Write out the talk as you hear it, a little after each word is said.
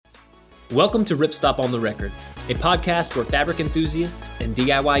Welcome to Ripstop on the Record, a podcast where fabric enthusiasts and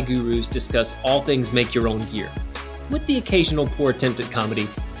DIY gurus discuss all things make your own gear, with the occasional poor attempt at comedy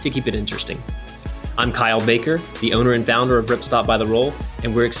to keep it interesting. I'm Kyle Baker, the owner and founder of Ripstop by the Roll,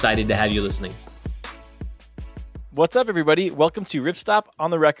 and we're excited to have you listening. What's up, everybody? Welcome to Ripstop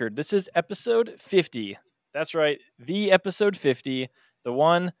on the Record. This is episode 50. That's right, the episode 50, the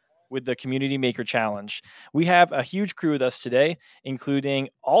one with the Community Maker Challenge. We have a huge crew with us today, including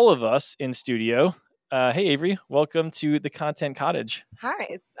all of us in studio. Hey, Avery, welcome to the Content Cottage.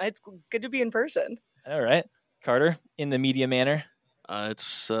 Hi, it's good to be in person. All right. Carter, in the media manor.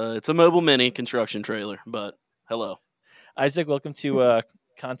 It's a mobile mini construction trailer, but hello. Isaac, welcome to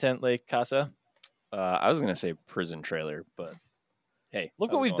Content Lake Casa. I was going to say prison trailer, but hey.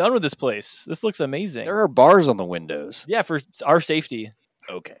 Look what we've done with this place. This looks amazing. There are bars on the windows. Yeah, for our safety.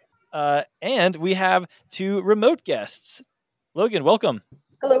 Okay. And we have two remote guests. Logan, welcome.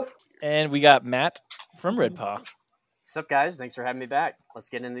 Hello. And we got Matt from Red Paw. What's up, guys? Thanks for having me back. Let's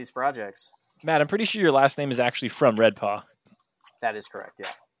get into these projects. Matt, I'm pretty sure your last name is actually from Red Paw. That is correct, yeah.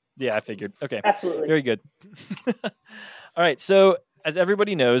 Yeah, I figured. Okay. Absolutely. Very good. All right. So, as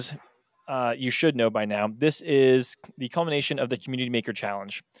everybody knows, you should know by now, this is the culmination of the Community Maker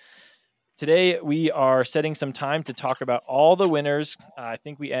Challenge. Today, we are setting some time to talk about all the winners. I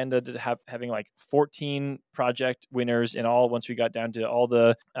think we ended up having like 14 project winners in all once we got down to all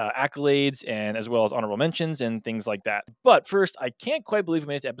the accolades and as well as honorable mentions and things like that. But first, I can't quite believe we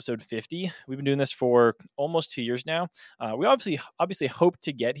made it to episode 50. We've been doing this for almost 2 years now. We obviously hope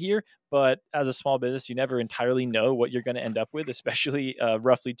to get here, but as a small business, you never entirely know what you're going to end up with, especially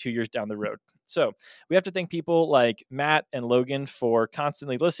roughly 2 years down the road. So we have to thank people like Matt and Logan for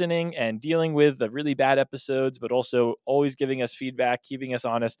constantly listening and dealing with the really bad episodes, but also always giving us feedback, keeping us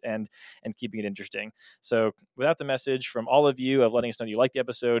honest, and keeping it interesting. So without the message from all of you of letting us know you like the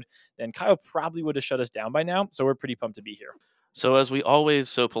episode, then Kyle probably would have shut us down by now. So we're pretty pumped to be here. So as we always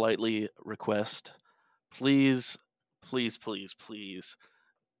so politely request, please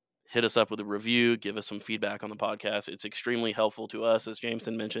hit us up with a review, give us some feedback on the podcast. It's extremely helpful to us, as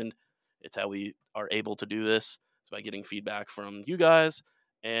Jameson mentioned. It's how we are able to do this. It's by getting feedback from you guys.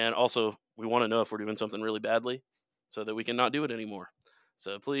 And also, we want to know if we're doing something really badly so that we can not do it anymore.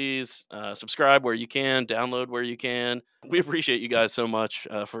 So please subscribe where you can, download where you can. We appreciate you guys so much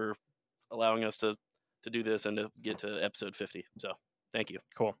for allowing us to do this and to get to episode 50. So thank you.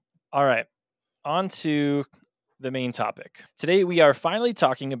 Cool. All right. On to the main topic. Today, we are finally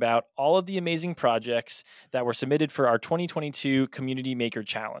talking about all of the amazing projects that were submitted for our 2022 Community Maker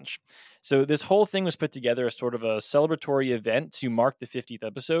Challenge. So this whole thing was put together as sort of a celebratory event to mark the 50th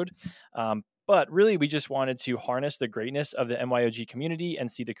episode. But really, we just wanted to harness the greatness of the MYOG community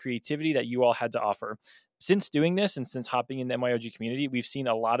and see the creativity that you all had to offer. Since doing this and since hopping in the MYOG community, we've seen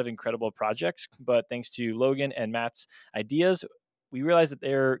a lot of incredible projects, but thanks to Logan and Matt's ideas, we realized that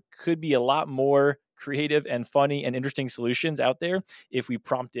there could be a lot more creative and funny and interesting solutions out there if we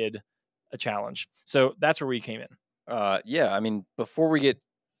prompted a challenge. So that's where we came in. Yeah, I mean, before we get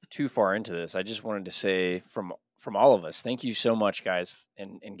too far into this, I just wanted to say from all of us, thank you so much, guys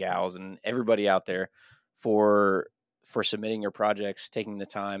and gals and everybody out there for submitting your projects, taking the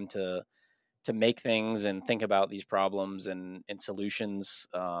time to make things and think about these problems and solutions.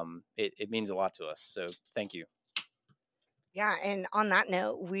 It means a lot to us. So thank you. Yeah, and on that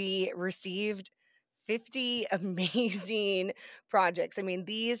note, we received 50 amazing projects. I mean,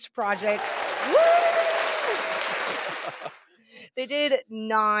 these projects, they did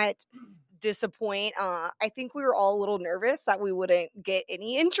not disappoint. I think we were all a little nervous that we wouldn't get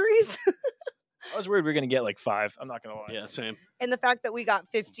any entries. I was worried we were going to get like 5. I'm not going to lie. Yeah, same. And the fact that we got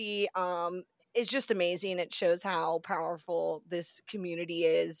 50 is just amazing. It shows how powerful this community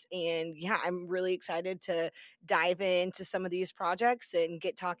is. And yeah, I'm really excited to dive into some of these projects and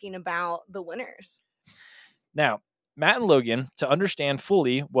get talking about the winners. Now, Matt and Logan, to understand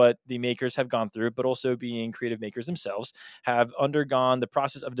fully what the makers have gone through, but also being creative makers themselves, have undergone the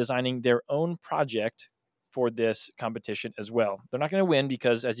process of designing their own project for this competition as well. They're not going to win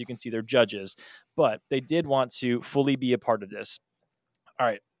because, as you can see, they're judges, but they did want to fully be a part of this. All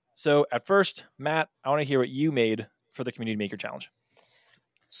right. So at first, Matt, I want to hear what you made for the Community Maker Challenge.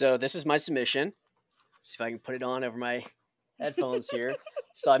 So this is my submission. Let's see if I can put it on over my headphones here.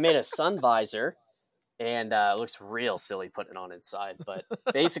 So I made a sun visor, and it looks real silly putting it on inside. But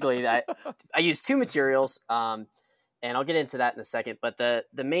basically, I used 2 materials, and I'll get into that in a second. But the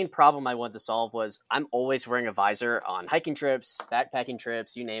main problem I wanted to solve was I'm always wearing a visor on hiking trips, backpacking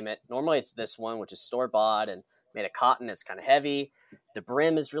trips, you name it. Normally, it's this one, which is store-bought and made of cotton. It's kind of heavy. The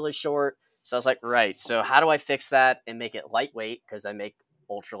brim is really short. So I was like, right, so how do I fix that and make it lightweight? Because I make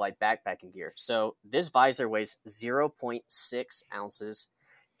ultralight backpacking gear. So this visor weighs 0.6 ounces.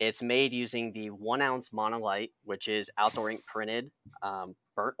 It's made using the 1 ounce monolite, which is outdoor ink printed,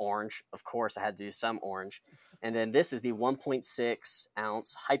 burnt orange. Of course, I had to do some orange. And then this is the 1.6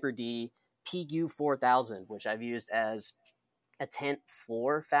 ounce Hyper D PU 4000, which I've used as a tent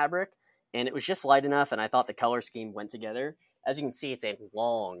floor fabric. And it was just light enough, and I thought the color scheme went together. As you can see, it's a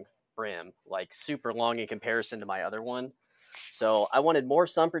long brim, like super long in comparison to my other one. So I wanted more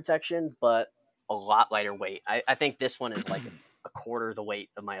sun protection, but a lot lighter weight. I think this one is like a quarter the weight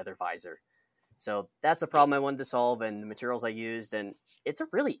of my other visor. So that's the problem I wanted to solve, and the materials I used. And it's a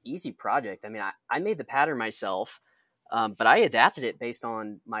really easy project. I mean, I made the pattern myself, but I adapted it based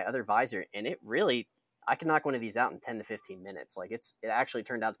on my other visor, and it really, I can knock one of these out in 10 to 15 minutes. Like it actually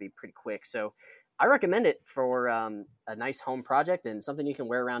turned out to be pretty quick. So I recommend it for a nice home project and something you can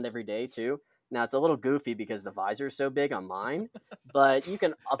wear around every day too. Now it's a little goofy because the visor is so big on mine, but you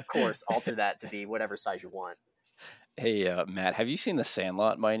can of course alter that to be whatever size you want. Hey, Matt, have you seen The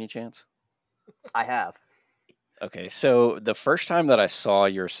Sandlot by any chance? I have. Okay, so the first time that I saw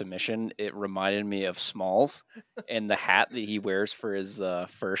your submission, it reminded me of Smalls and the hat that he wears for his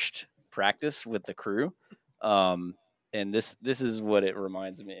first practice with the crew. And this is what it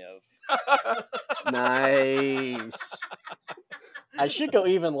reminds me of. Nice. I should go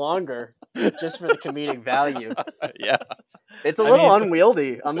even longer just for the comedic value. Yeah. It's a little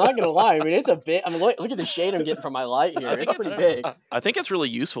unwieldy. I'm not going to lie. I mean, it's a bit. I mean, look at the shade I'm getting from my light here. It's pretty big. I think it's really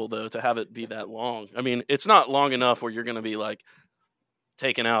useful, though, to have it be that long. I mean, it's not long enough where you're going to be, like,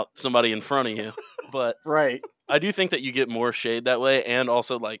 taking out somebody in front of you. But right. I do think that you get more shade that way, and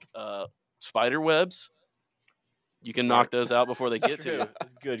also, like, spider webs. You can knock those out before they get to you.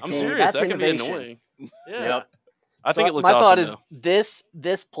 That's good. I'm See, serious. that's That can be innovation. annoying. Yeah. Yep. I think it looks my awesome, thought is though.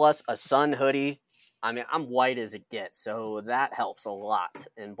 this plus a sun hoodie. I mean, I'm white as it gets, so that helps a lot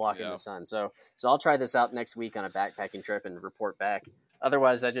in blocking the sun. So I'll try this out next week on a backpacking trip and report back.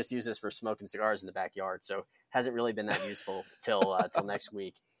 Otherwise, I just use this for smoking cigars in the backyard. So hasn't really been that useful till next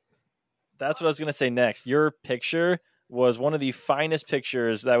week. That's what I was going to say next. Your picture was one of the finest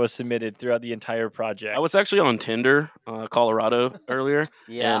pictures that was submitted throughout the entire project. I was actually on Tinder, Colorado, earlier,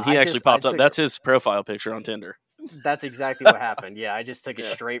 Yeah, and he actually popped up. That's his profile picture on Tinder. That's exactly what happened. Yeah, I just took it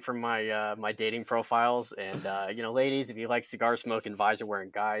straight from my my dating profiles. And, ladies, if you like cigar smoking, visor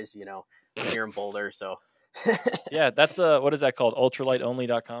wearing guys, I'm here in Boulder. So, yeah, that's what is that called?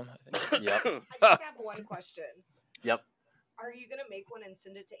 Ultralightonly.com. Yep. I just have one question. Yep. Are you going to make one and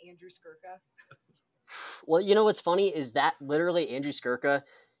send it to Andrew Skirka? Well, what's funny is that literally Andrew Skirka,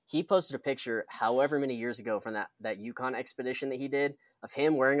 he posted a picture however many years ago from that Yukon expedition that he did of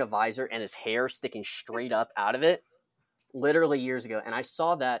him wearing a visor and his hair sticking straight up out of it, literally years ago. And I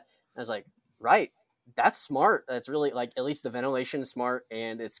saw that, and I was like, right, that's smart. That's really, like, at least the ventilation is smart,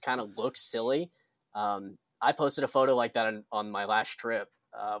 and it's kind of looks silly. I posted a photo like that on my last trip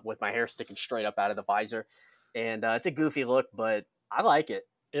with my hair sticking straight up out of the visor. And it's a goofy look, but I like it.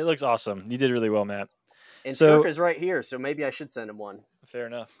 It looks awesome. You did really well, Matt. And So- Skirka's right here, so maybe I should send him one. Fair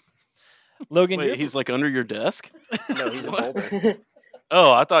enough. Logan, Wait, he's like under your desk? No, he's in Boulder.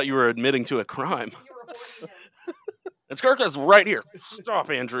 Oh, I thought you were admitting to a crime. You're reporting him. And Skirka's right here. Stop,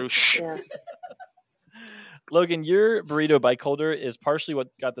 Andrew. Shh. Yeah. Logan, your burrito bike holder is partially what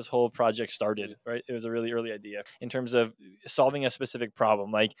got this whole project started, right? It was a really early idea in terms of solving a specific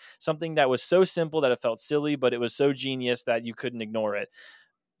problem, like something that was so simple that it felt silly, but it was so genius that you couldn't ignore it.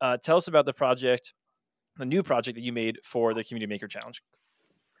 Tell us about the project, the new project that you made for the Community Maker Challenge.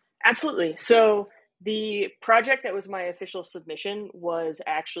 Absolutely. So the project that was my official submission was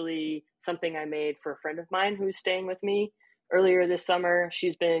actually something I made for a friend of mine who's staying with me earlier this summer.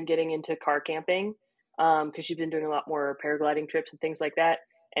 She's been getting into car camping because she's been doing a lot more paragliding trips and things like that.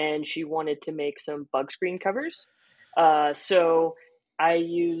 And she wanted to make some bug screen covers. So I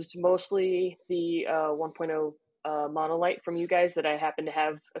used mostly the 1.0 monolite from you guys that I happen to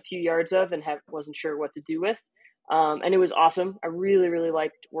have a few yards of and wasn't sure what to do with. And it was awesome. I really, really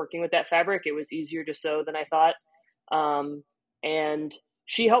liked working with that fabric. It was easier to sew than I thought. And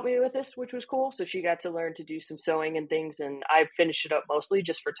she helped me with this, which was cool. So she got to learn to do some sewing and things, and I finished it up mostly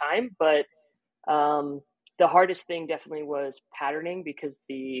just for time. But the hardest thing definitely was patterning because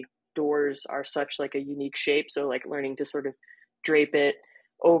the doors are such like a unique shape. So like learning to sort of drape it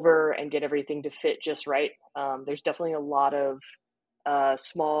over and get everything to fit just right. There's definitely a lot of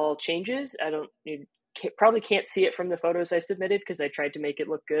small changes. Probably can't see it from the photos I submitted because I tried to make it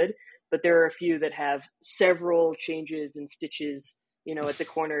look good, but there are a few that have several changes and stitches, at the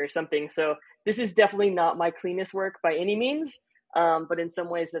corner or something. So this is definitely not my cleanest work by any means. But in some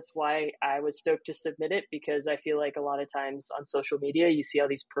ways, that's why I was stoked to submit it, because I feel like a lot of times on social media, you see all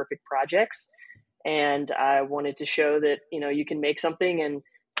these perfect projects. And I wanted to show that, you can make something, and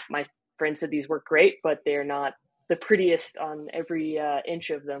my friend said these work great, but they're not the prettiest on every inch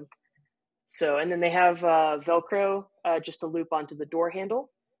of them. So, and then they have Velcro, just a loop onto the door handle,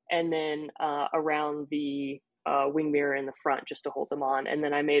 and then around the wing mirror in the front just to hold them on. And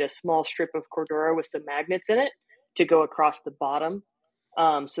then I made a small strip of Cordura with some magnets in it to go across the bottom,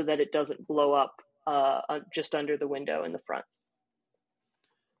 so that it doesn't blow up just under the window in the front.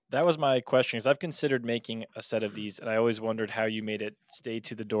 That was my question, because I've considered making a set of these, and I always wondered how you made it stay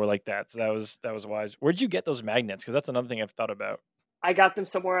to the door like that. So that was wise. Where'd you get those magnets? Because that's another thing I've thought about. I got them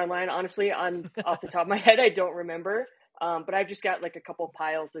somewhere online. Honestly, off the top of my head, I don't remember. But I've just got like a couple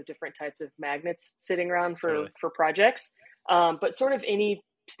piles of different types of magnets sitting around for projects. But sort of any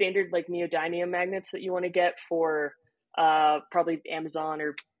standard like neodymium magnets that you want to get for probably Amazon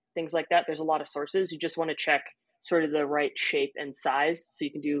or things like that. There's a lot of sources. You just want to check sort of the right shape and size, so you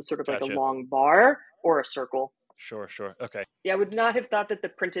can do sort of like a long bar or a circle. Sure. Okay. Yeah, I would not have thought that the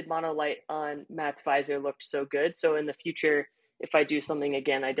printed monolight on Matt's visor looked so good. So in the future, if I do something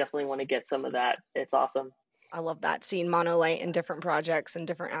again, I definitely want to get some of that. It's awesome. I love that, seeing monolight in different projects and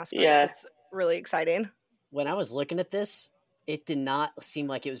different aspects. Yeah. It's really exciting. When I was looking at this, it did not seem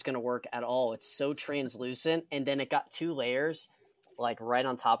like it was going to work at all. It's so translucent, and then it got 2 layers like right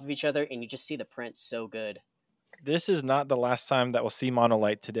on top of each other, and you just see the print so good. This is not the last time that we'll see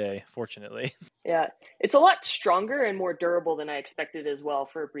monolight today, fortunately. Yeah, it's a lot stronger and more durable than I expected as well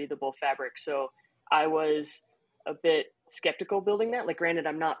for a breathable fabric. So I was a bit skeptical building that. Like, granted,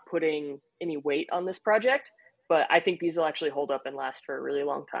 I'm not putting any weight on this project, but I think these will actually hold up and last for a really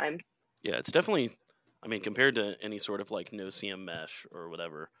long time. Yeah, it's definitely, I mean, compared to any sort of like no-seam mesh or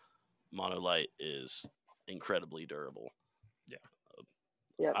whatever, monolight is incredibly durable. Yeah.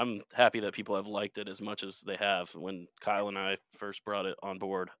 Yep. I'm happy that people have liked it as much as they have. When Kyle and I first brought it on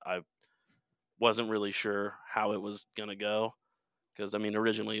board, I wasn't really sure how it was going to go, because, I mean,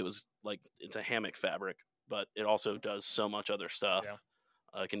 originally it was like, it's a hammock fabric, but it also does so much other stuff.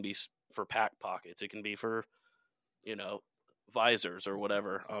 Yeah. It can be for pack pockets. It can be for, visors or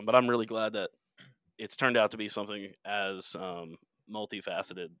whatever. But I'm really glad that it's turned out to be something as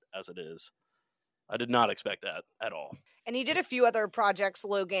multifaceted as it is. I did not expect that at all. And you did a few other projects,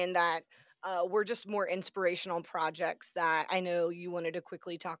 Logan, that were just more inspirational projects that I know you wanted to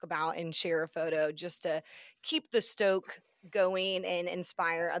quickly talk about and share a photo just to keep the stoke going and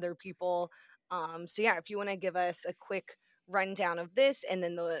inspire other people. So yeah, if you want to give us a quick rundown of this, and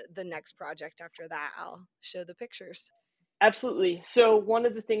then the next project after that, I'll show the pictures. Absolutely. So one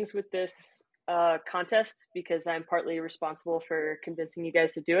of the things with this contest, because I'm partly responsible for convincing you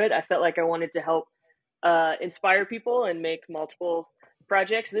guys to do it, I felt like I wanted to help inspire people and make multiple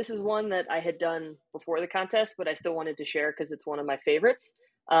projects. This is one that I had done before the contest, but I still wanted to share because it's one of my favorites,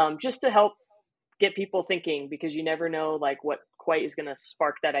 just to help get people thinking, because you never know like what quite is going to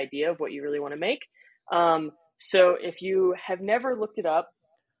spark that idea of what you really want to make. So if you have never looked it up,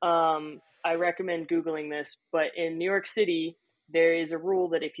 I recommend Googling this, but in New York City, there is a rule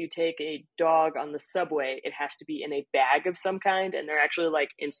that if you take a dog on the subway, it has to be in a bag of some kind. And there are actually like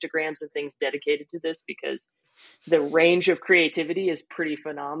Instagrams and things dedicated to this, because the range of creativity is pretty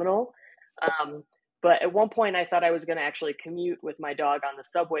phenomenal. But at one point I thought I was going to actually commute with my dog on the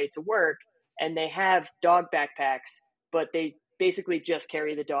subway to work, and they have dog backpacks, but they basically just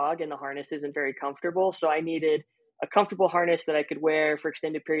carry the dog and the harness isn't very comfortable. So I needed a comfortable harness that I could wear for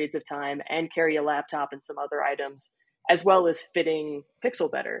extended periods of time and carry a laptop and some other items, as well as fitting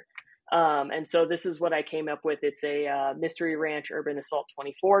Pixel better. And so this is what I came up with. It's a Mystery Ranch Urban Assault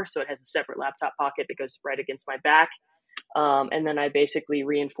 24. So it has a separate laptop pocket that goes right against my back. And then I basically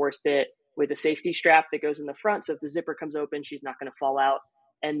reinforced it with a safety strap that goes in the front. So if the zipper comes open, she's not going to fall out.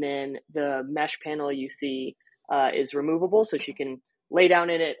 And then the mesh panel you see is removable, so she can lay down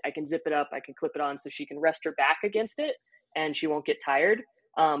in it. I can zip it up. I can clip it on so she can rest her back against it and she won't get tired.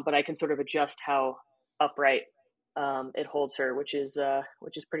 But I can sort of adjust how upright it holds her, which is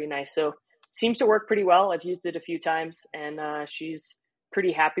pretty nice. So seems to work pretty well. I've used it a few times, and she's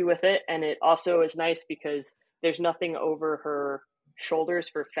pretty happy with it. And it also is nice because there's nothing over her shoulders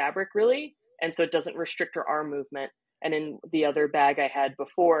for fabric really, and so it doesn't restrict her arm movement. And in the other bag I had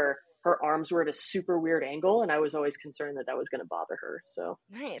before, her arms were at a super weird angle, and I was always concerned that was going to bother her. So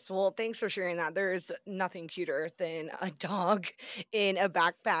nice. Well, thanks for sharing that. There's nothing cuter than a dog in a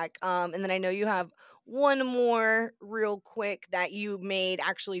backpack. And then I know you have one more real quick that you made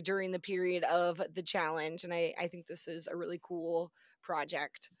actually during the period of the challenge, and I think this is a really cool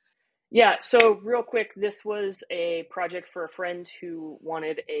project. Yeah, so real quick, this was a project for a friend who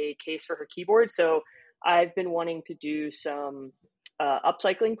wanted a case for her keyboard. So I've been wanting to do some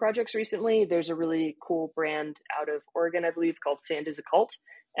upcycling projects recently. There's a really cool brand out of Oregon, I believe, called Sand is a Cult.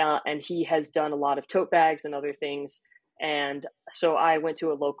 And he has done a lot of tote bags and other things. And so I went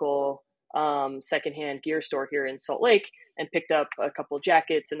to a local secondhand gear store here in Salt Lake and picked up a couple of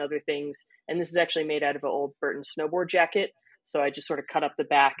jackets and other things. And this is actually made out of an old Burton snowboard jacket. So I just sort of cut up the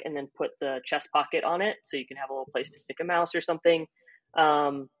back and then put the chest pocket on it so you can have a little place to stick a mouse or something.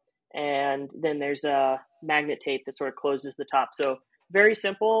 And then there's a magnet tape that sort of closes the top. So very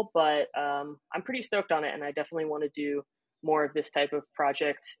simple, but I'm pretty stoked on it. And I definitely want to do more of this type of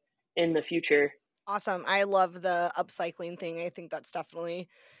project in the future. Awesome. I love the upcycling thing. I think that's definitely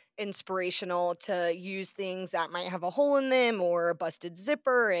inspirational to use things that might have a hole in them or a busted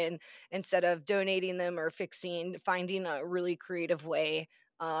zipper, and instead of donating them or finding a really creative way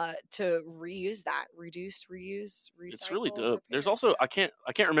to reuse that, reduce, reuse, recycle. It's really dope. repair. There's also I can't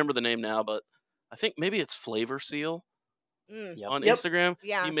remember the name now, but I think maybe it's Flavor Seal on Yep. Instagram.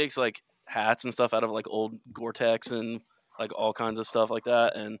 Yeah. He makes like hats and stuff out of like old Gore-Tex and like all kinds of stuff like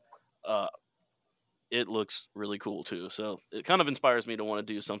that, and it looks really cool too. So it kind of inspires me to want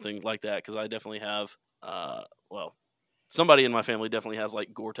to do something like that, because I definitely have somebody in my family definitely has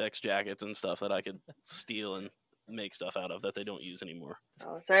like Gore-Tex jackets and stuff that I could steal and make stuff out of that they don't use anymore.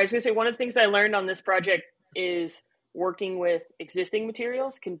 Sorry, I was going to say, one of the things I learned on this project is working with existing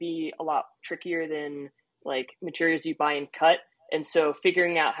materials can be a lot trickier than like materials you buy and cut. And so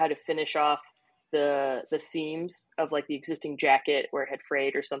figuring out how to finish off the seams of like the existing jacket where it had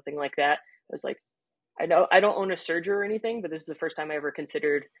frayed or something like that, I was like, I know I don't own a serger or anything, but this is the first time I ever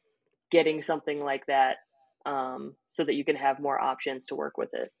considered getting something like that, so that you can have more options to work with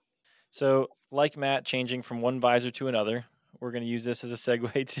it. So, like Matt, changing from one visor to another, we're going to use this as a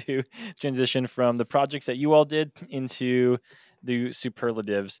segue to transition from the projects that you all did into the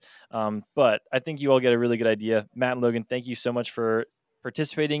superlatives. But I think you all get a really good idea. Matt and Logan, thank you so much for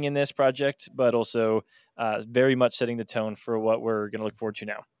participating in this project, but also very much setting the tone for what we're going to look forward to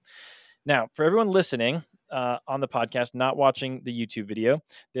now. Now, for everyone listening on the podcast, not watching the YouTube video,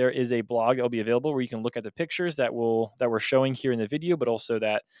 there is a blog that will be available where you can look at the pictures that we're showing here in the video, but also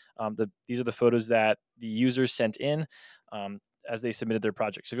that these are the photos that the users sent in as they submitted their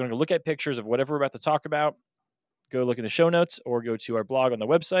project. So if you want to look at pictures of whatever we're about to talk about, go look in the show notes or go to our blog on the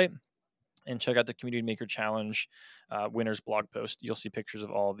website and check out the Community Maker Challenge winners blog post. You'll see pictures of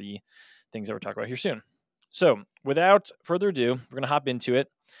all the things that we're talking about here soon. So without further ado, we're going to hop into it.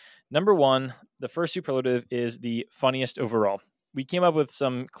 Number one, the first superlative is the funniest overall. We came up with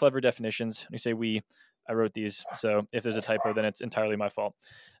some clever definitions. When you say we, I wrote these. So if there's a typo, then it's entirely my fault.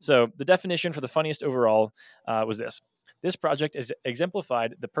 So the definition for the funniest overall was this. This project has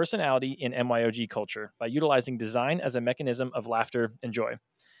exemplified the personality in MYOG culture by utilizing design as a mechanism of laughter and joy.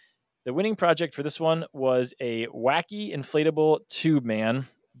 The winning project for this one was a wacky inflatable tube man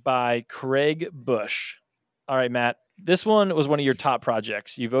by Craig Bush. All right, Matt. This one was one of your top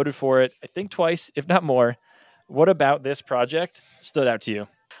projects. You voted for it, I think, twice, if not more. What about this project stood out to you?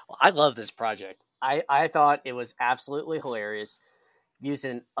 Well, I love this project. I thought it was absolutely hilarious. Used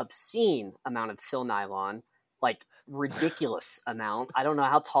an obscene amount of sil nylon, like ridiculous amount. I don't know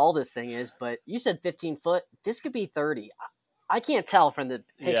how tall this thing is, but you said 15 foot. This could be 30. I can't tell from the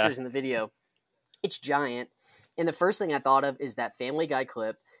pictures in the video. It's giant. And the first thing I thought of is that Family Guy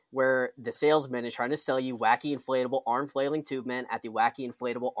clip where the salesman is trying to sell you wacky inflatable arm flailing tube man at the wacky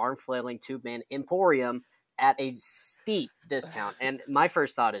inflatable arm flailing tube man emporium at a steep discount. And my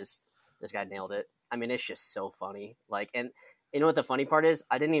first thought is, this guy nailed it. I mean, it's just so funny. Like, and you know what the funny part is?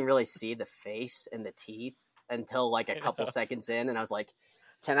 I didn't even really see the face and the teeth until like a couple seconds in, and I was like,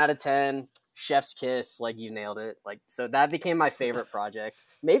 10 out of 10, chef's kiss. Like, you nailed it. Like, so that became my favorite project.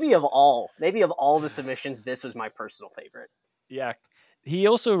 Maybe of all the submissions, this was my personal favorite. Yeah. He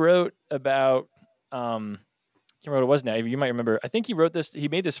also wrote about, I can't remember what it was now. You might remember. I think he wrote this. He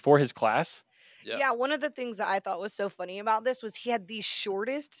made this for his class. Yeah, one of the things that I thought was so funny about this was he had the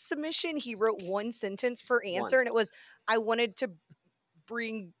shortest submission. He wrote one sentence per answer, and it was, I wanted to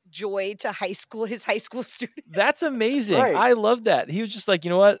bring joy to his high school students. That's amazing. Right. I love that. He was just like,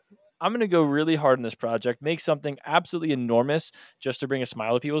 you know what? I'm going to go really hard on this project, make something absolutely enormous just to bring a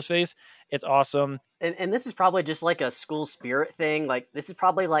smile to people's face. It's awesome. And this is probably just like a school spirit thing. Like, this is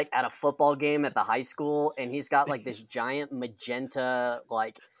probably like at a football game at the high school, and he's got like this giant magenta,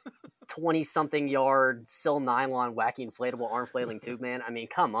 like 20-something yard sil nylon wacky inflatable arm flailing tube man. I mean,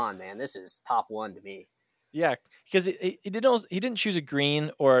 come on, man. This is top one to me. Yeah, because he didn't choose a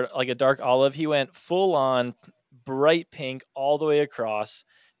green or like a dark olive. He went full on bright pink all the way across.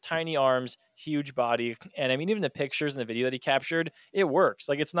 tiny arms, huge body. And I mean, even the pictures and the video that he captured, it works.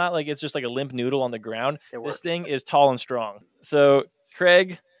 Like, it's not like it's just like a limp noodle on the ground. This thing is tall and strong. So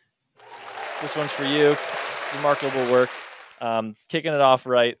Craig, this one's for you. Remarkable work. Kicking it off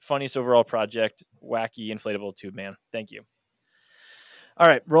right. Funniest overall project. Wacky inflatable tube man. Thank you. All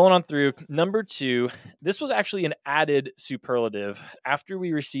right, rolling on through. Number 2, this was actually an added superlative. After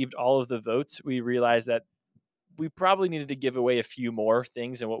we received all of the votes, we realized that we probably needed to give away a few more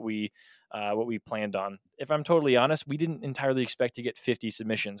things than what we planned on. If I'm totally honest, we didn't entirely expect to get 50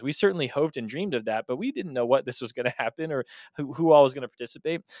 submissions. We certainly hoped and dreamed of that, but we didn't know what this was going to happen or who all was going to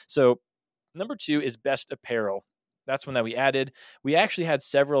participate. So number 2 is best apparel. That's one that we added. We actually had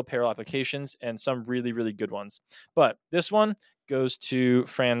several apparel applications and some really, really good ones. But this one goes to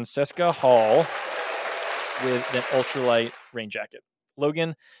Francesca Hall with an ultralight rain jacket.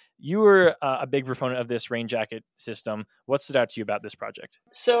 Logan, you were a big proponent of this rain jacket system. What stood out to you about this project?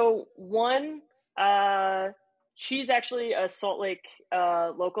 So one, she's actually a Salt Lake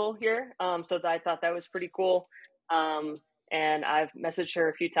local here. So I thought that was pretty cool. And I've messaged her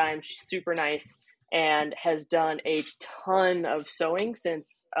a few times. She's super nice and has done a ton of sewing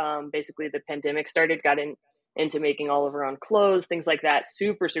since basically the pandemic started, got into making all of her own clothes, things like that.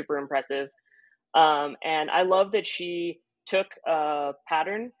 Super, super impressive. And I love that she took a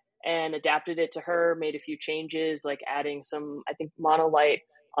pattern and adapted it to her, made a few changes, like adding some, I think, monolight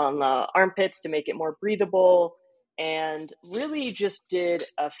on the armpits to make it more breathable, and really just did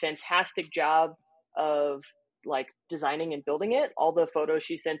a fantastic job of like designing and building it. All the photos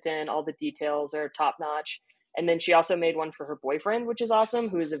she sent in, all the details are top notch. And then she also made one for her boyfriend, which is awesome,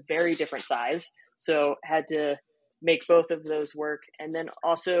 who is a very different size. So had to make both of those work. And then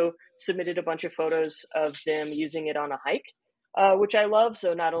also submitted a bunch of photos of them using it on a hike, which I love.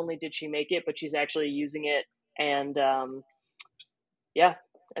 So not only did she make it, but she's actually using it. And I'm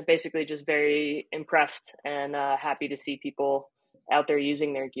basically just very impressed and happy to see people out there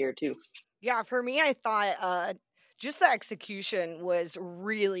using their gear too. Yeah, for me, I thought just the execution was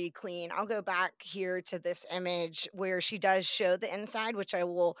really clean. I'll go back here to this image where she does show the inside, which I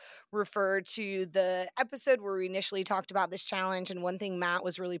will refer to the episode where we initially talked about this challenge. And one thing Matt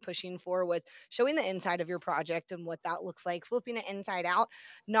was really pushing for was showing the inside of your project and what that looks like, flipping it inside out.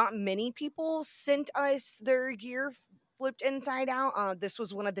 Not many people sent us their gear flipped inside out. This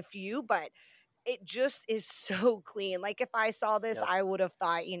was one of the few, but it just is so clean. Like if I saw this, I would have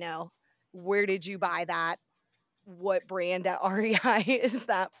thought, where did you buy that? What brand at REI is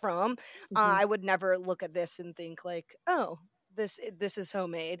that from? I would never look at this and think like, oh, this is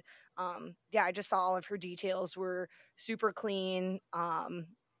homemade. I just thought all of her details were super clean.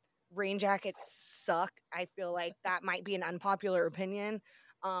 Rain jackets suck. I feel like that might be an unpopular opinion.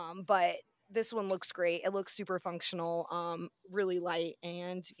 But this one looks great. It looks super functional, really light.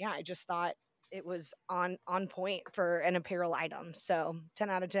 And I just thought it was on point for an apparel item. So 10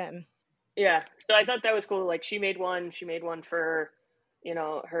 out of 10. Yeah. So I thought that was cool. Like she made one for,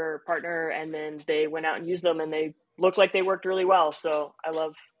 her partner, and then they went out and used them and they looked like they worked really well. So I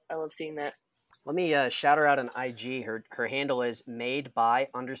love seeing that. Let me shout her out on IG. Her handle is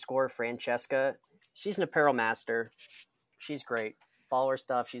made_by_Francesca. She's an apparel master. She's great. Follow her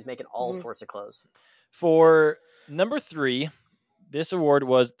stuff. She's making all sorts of clothes. For number 3, this award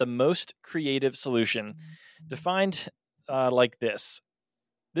was the most creative solution, defined like this.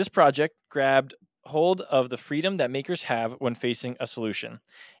 This project grabbed hold of the freedom that makers have when facing a solution.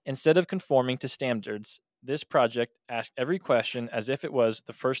 Instead of conforming to standards, this project asked every question as if it was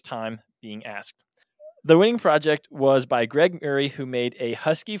the first time being asked. The winning project was by Greg Murray, who made a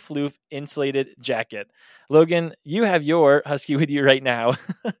Husky Floof insulated jacket. Logan, you have your Husky with you right now.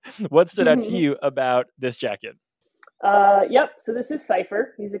 What stood out to you about this jacket? Yep. So this is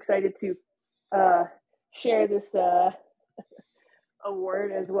Cypher. He's excited to share this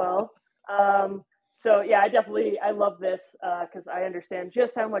award as well. I love this because I understand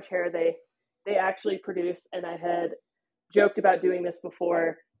just how much hair they actually produce, and I had joked about doing this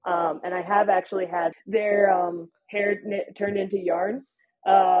before, and I have actually had their hair turned into yarn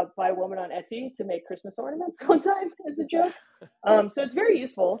by a woman on Etsy to make Christmas ornaments one time as a joke. So it's very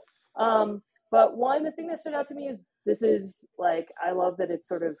useful. But the thing that stood out to me is this is like, I love that it's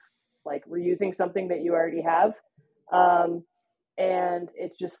sort of like reusing something that you already have. And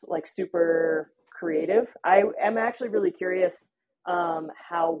it's just like super creative. I am actually really curious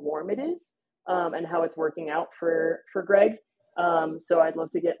how warm it is and how it's working out for Greg. So I'd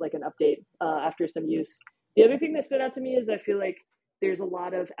love to get like an update after some use. The other thing that stood out to me is I feel like there's a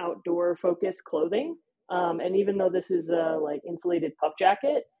lot of outdoor focused clothing. And even though this is a like insulated puff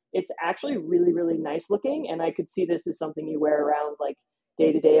jacket, it's actually really, really nice looking. And I could see this as something you wear around like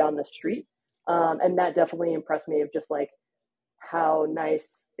day to day on the street. And that definitely impressed me of just like how nice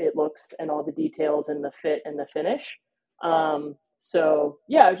it looks and all the details and the fit and the finish. So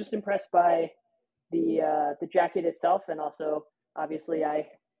yeah, I was just impressed by the jacket itself, and also obviously I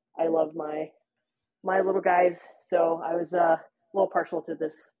love my little guys, so I was a little partial to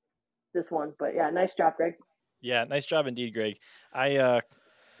this one. But yeah, nice job, Greg. Yeah, nice job indeed, Greg. I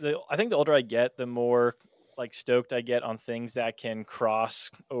think the older I get, the more like stoked I get on things that can cross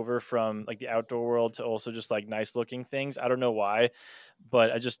over from like the outdoor world to also just like nice looking things. I don't know why,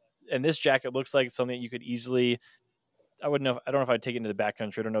 but and this jacket looks like something that you could easily, I don't know if I'd take it into the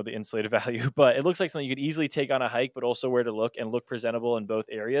backcountry. I don't know the insulated value, but it looks like something you could easily take on a hike, but also where to look and look presentable in both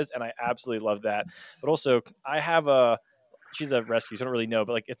areas. And I absolutely love that. But also I have she's a rescue, so I don't really know,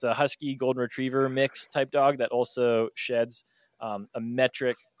 but like it's a husky golden retriever mix type dog that also sheds a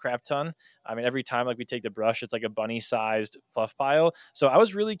metric crap ton. I mean, every time like we take the brush, it's like a bunny sized fluff pile. So I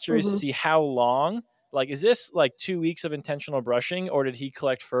was really curious to see how long, like, is this like 2 weeks of intentional brushing, or did he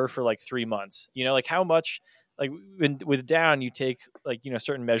collect fur for like 3 months? You know, like how much, like with down, you take like, you know,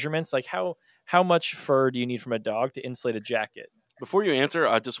 certain measurements, like how much fur do you need from a dog to insulate a jacket? Before you answer,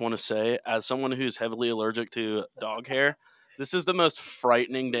 I just want to say, as someone who's heavily allergic to dog hair, this is the most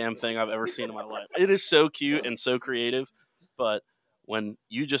frightening damn thing I've ever seen in my life. It is so cute and so creative, but when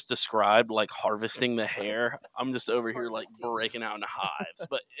you just described like harvesting the hair, I'm just over here like breaking out into hives.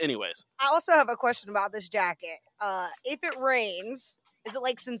 But anyways. I also have a question about this jacket. If it rains, is it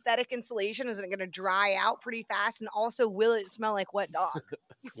like synthetic insulation? Is it going to dry out pretty fast? And also, will it smell like wet dog?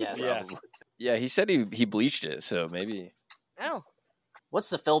 Yes. Yeah, he said he bleached it, so maybe. Oh. What's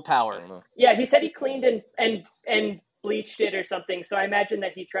the fill power? I don't know. Yeah, he said he cleaned and bleached it or something. So I imagine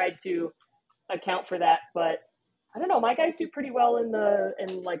that he tried to account for that, but I don't know. My guys do pretty well in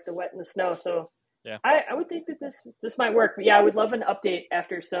like the wet and the snow. So yeah, I would think that this might work. But yeah, I would love an update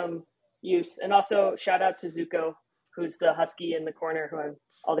after some use. And also shout out to Zuko, who's the husky in the corner who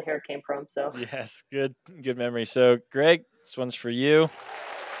all the hair came from. So yes, good memory. So Greg, this one's for you.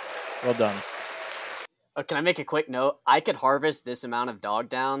 Well done. Can I make a quick note? I could harvest this amount of dog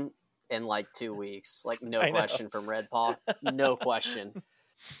down in like 2 weeks. Like no question from Red Paw. No question.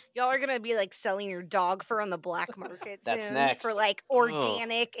 Y'all are going to be like selling your dog fur on the black market That's soon next. for like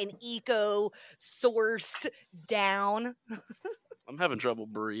organic and eco sourced down. I'm having trouble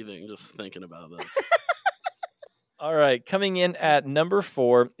breathing just thinking about this. All right, coming in at number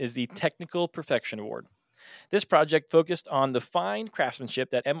 4 is the Technical Perfection Award. This project focused on the fine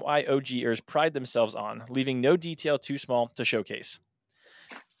craftsmanship that MYOGers pride themselves on, leaving no detail too small to showcase.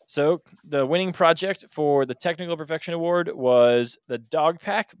 So the winning project for the Technical Perfection Award was the Dog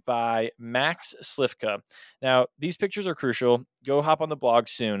Pack by Max Slivka. Now, these pictures are crucial. Go hop on the blog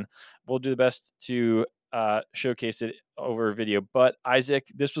soon. We'll do the best to showcase it over video. But Isaac,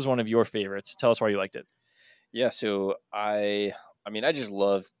 this was one of your favorites. Tell us why you liked it. Yeah, so I just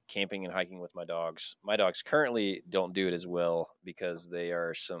love camping and hiking with my dogs. My dogs currently don't do it as well because they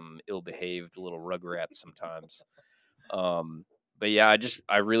are some ill-behaved little rugrats sometimes. But yeah,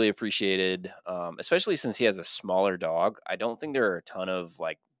 I really appreciated, especially since he has a smaller dog. I don't think there are a ton of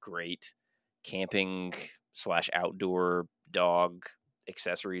like great camping / outdoor dog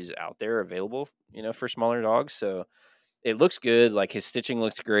accessories out there available, you know, for smaller dogs. So it looks good. Like his stitching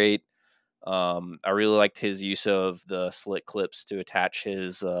looks great. I really liked his use of the slit clips to attach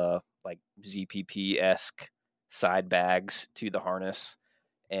his like ZPP-esque side bags to the harness,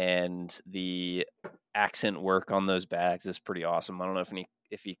 and the accent work on those bags is pretty awesome. I don't know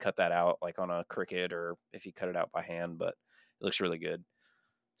if he cut that out like on a Cricut or if he cut it out by hand, but it looks really good.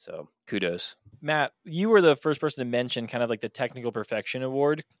 So kudos. Matt, you were the first person to mention kind of like the Technical Perfection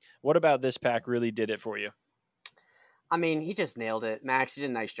Award. What about this pack really did it for you? I mean, he just nailed it. Max, you did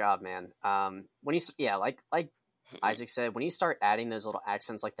a nice job, man. When like Isaac said, when you start adding those little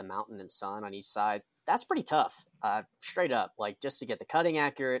accents like the mountain and sun on each side, that's pretty tough. Straight up, like just to get the cutting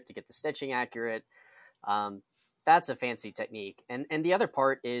accurate, to get the stitching accurate. That's a fancy technique. And the other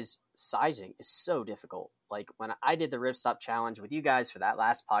part is sizing is so difficult. Like when I did the Ripstop challenge with you guys for that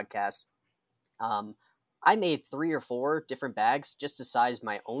last podcast, I made 3 or 4 different bags just to size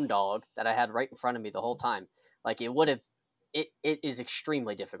my own dog that I had right in front of me the whole time. Like it is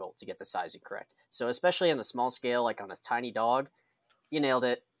extremely difficult to get the sizing correct. So especially on the small scale, like on a tiny dog, you nailed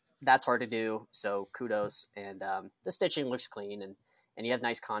it. That's hard to do. So kudos. And the stitching looks clean and you have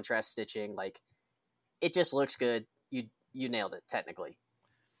nice contrast stitching. Like it just looks good. You nailed it technically.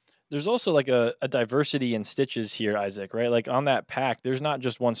 There's also like a diversity in stitches here, Isaac, right? Like on that pack, there's not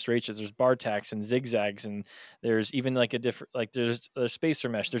just one straight stitch. There's bar tacks and zigzags, and there's even like a different, like there's a spacer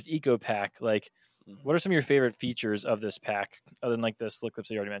mesh. There's eco pack. Like What are some of your favorite features of this pack, other than like the slick clips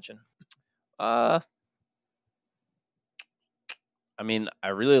that you already mentioned? I mean, I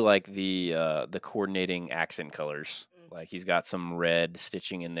really like the coordinating accent colors. Like he's got some red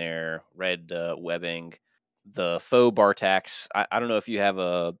stitching in there, red webbing. The faux bar tacks. I don't know if you have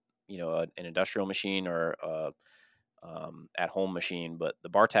an industrial machine or at home machine, but the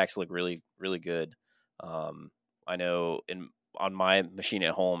bar tacks look really, really good. I know on my machine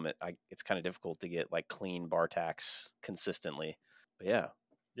at home, it's kind of difficult to get like clean bar tacks consistently. But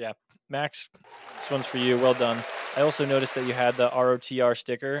yeah, Max, this one's for you. Well done. I also noticed that you had the ROTR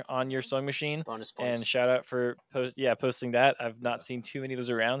sticker on your sewing machine. Bonus points. And shout out for posting that. I've not seen too many of those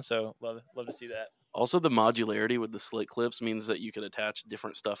around, so love to see that. Also, the modularity with the slit clips means that you could attach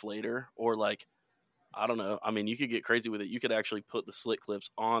different stuff later, or like, I don't know. I mean, you could get crazy with it. You could actually put the slit clips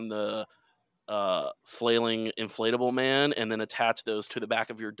on the flailing inflatable man and then attach those to the back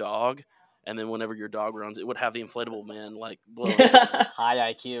of your dog. And then whenever your dog runs, it would have the inflatable man like blow.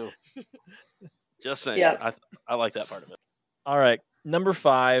 High IQ. Just saying. Yeah. I like that part of it. All right. Number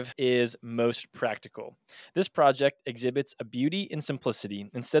 5 is most practical. This project exhibits a beauty in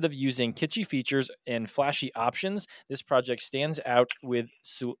simplicity. Instead of using kitschy features and flashy options, this project stands out with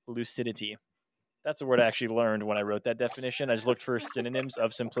lucidity. That's a word I actually learned when I wrote that definition. I just looked for synonyms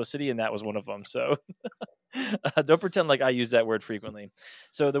of simplicity, and that was one of them. So don't pretend like I use that word frequently.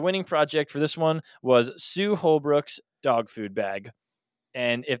 So the winning project for this one was Sue Holbrook's dog food bag.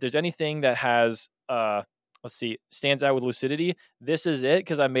 And if there's anything that has, stands out with lucidity, this is it,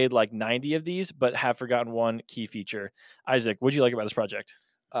 because I made like 90 of these, but have forgotten one key feature. Isaac, what do you like about this project?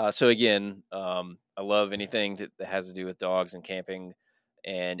 So again, I love anything that has to do with dogs and camping.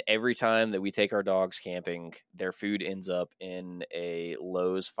 And every time that we take our dogs camping, their food ends up in a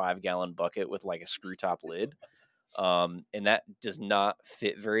Lowe's 5-gallon bucket with like a screw top lid. And that does not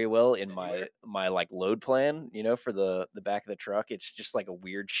fit very well in my like load plan, for the back of the truck. It's just like a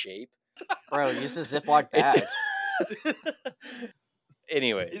weird shape. Bro, use a Ziploc bag.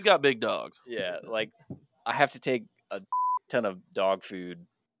 Anyway, He's got big dogs. Yeah, like I have to take a ton of dog food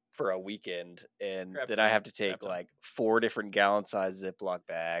for a weekend, and then I have to take like 4 different gallon-sized Ziploc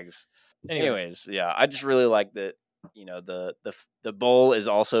bags. Anyways, yeah, I just really like that. The bowl is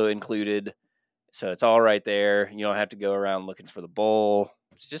also included, so it's all right there. You don't have to go around looking for the bowl.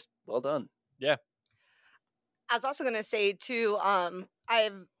 It's just well done. Yeah. I was also going to say too,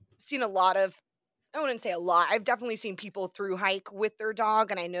 I've seen a lot of, I wouldn't say a lot, I've definitely seen people through hike with their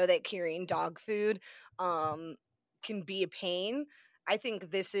dog, and I know that carrying dog food can be a pain. I think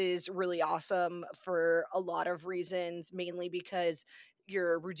this is really awesome for a lot of reasons, mainly because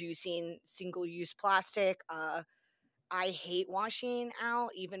you're reducing single-use plastic. I hate washing out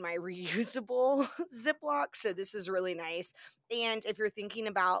even my reusable Ziploc, so this is really nice. And if you're thinking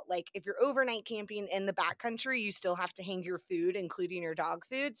about, like, if you're overnight camping in the backcountry, you still have to hang your food, including your dog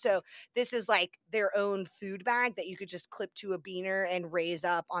food. So this is like their own food bag that you could just clip to a beaner and raise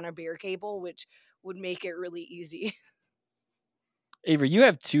up on a bear cable, which would make it really easy. Avery, you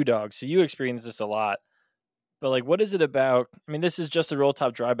have 2 dogs, so you experience this a lot. But like, what is it about? I mean, this is just a roll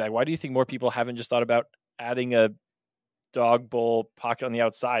top dry bag. Why do you think more people haven't just thought about adding a dog bowl pocket on the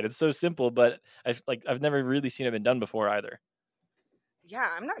outside? It's so simple, but I've never really seen it been done before either. Yeah,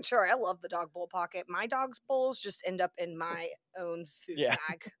 I'm not sure. I love the dog bowl pocket. My dog's bowls just end up in my own food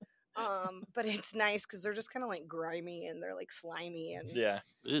bag. But it's nice because they're just kind of like grimy and they're like slimy and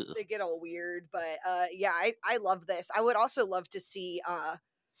they get all weird. But I love this. I would also love to see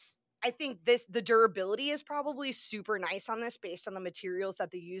I think the durability is probably super nice on this based on the materials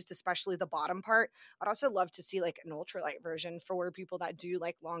that they used, especially the bottom part. I'd also love to see like an ultralight version for people that do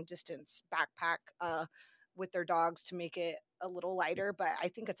like long distance backpack with their dogs to make it a little lighter, but I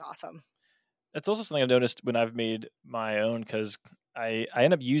think it's awesome. That's also something I've noticed when I've made my own, because I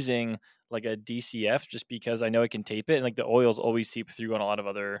end up using like a DCF just because I know I can tape it, and like the oils always seep through on a lot of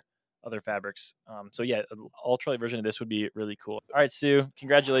other fabrics. So yeah, an ultralight version of this would be really cool. All right, Sue,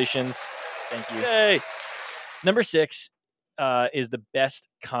 congratulations. Thank you. Yay. Number 6 is the best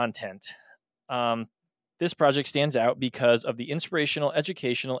content. This project stands out because of the inspirational,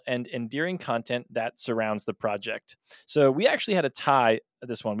 educational, and endearing content that surrounds the project. So we actually had a tie at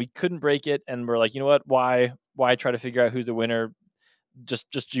this one. We couldn't break it, and we're like, you know what? Why try to figure out who's the winner?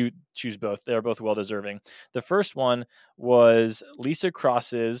 Just choose both. They're both well deserving. The first one was Lisa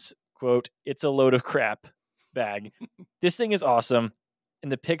Cross's quote, "It's a load of crap" bag. This thing is awesome,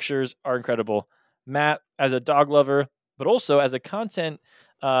 and the pictures are incredible. Matt, as a dog lover, but also as a content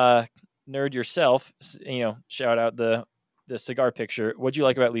nerd yourself, shout out the cigar picture. What'd you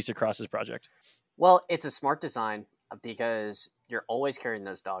like about Lisa Cross's project? Well, it's a smart design because you're always carrying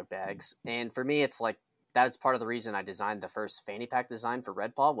those dog bags. And for me, it's like, that's part of the reason I designed the first fanny pack design for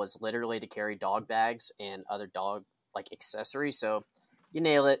Red Paw, was literally to carry dog bags and other dog like accessories. So you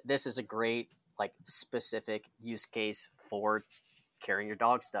nail it. This is a great like specific use case for carrying your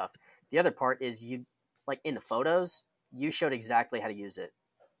dog stuff. The other part is you like in the photos, you showed exactly how to use it.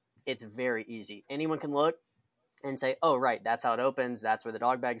 It's very easy. Anyone can look and say, oh, right, that's how it opens. That's where the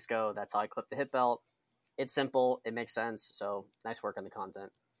dog bags go. That's how I clip the hip belt. It's simple. It makes sense. So nice work on the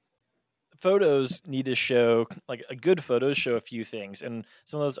content. Photos need to show, like a good photos show a few things. And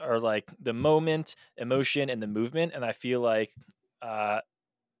some of those are like the moment, emotion, and the movement. And I feel like,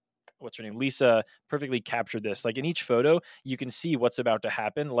 what's her name? Lisa perfectly captured this. Like in each photo, you can see what's about to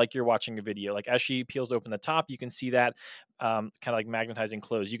happen, like you're watching a video. Like as she peels open the top, you can see that kind of like magnetizing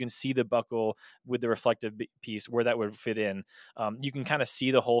close. You can see the buckle with the reflective piece, where that would fit in. You can kind of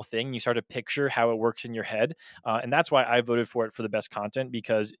see the whole thing. You start to picture how it works in your head. And that's why I voted for it for the best content,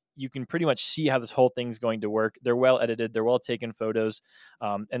 because you can pretty much see how this whole thing's going to work. They're well edited. They're well taken photos.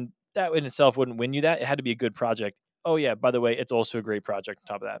 And that in itself wouldn't win you that. It had to be a good project. Oh yeah, by the way, it's also a great project on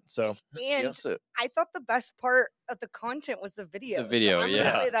top of that. So, and I thought the best part of the content was the video. The video, so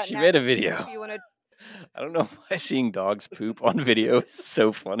yeah. She made a video. If you want to... I don't know why seeing dogs poop on video is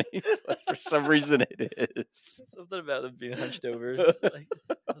so funny, but for some reason it is. Something about them being hunched over. Like,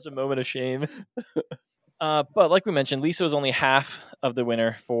 such a moment of shame. But like we mentioned, Lisa was only half of the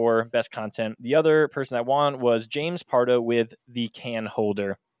winner for best content. The other person that won was James Pardo with the can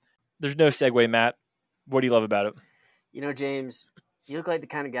holder. There's no segue, Matt. What do you love about it? You know, James, you look like the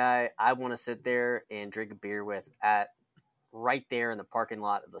kind of guy I want to sit there and drink a beer with at right there in the parking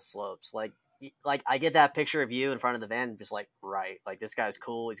lot of the Slopes. Like I get that picture of you in front of the van, just like, right, like this guy's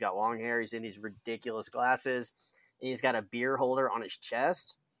cool. He's got long hair. He's in these ridiculous glasses, and he's got a beer holder on his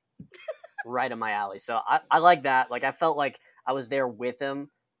chest. Right in my alley. So I like that. Like I felt like I was there with him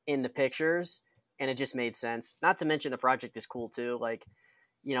in the pictures, and it just made sense. Not to mention the project is cool too. Like,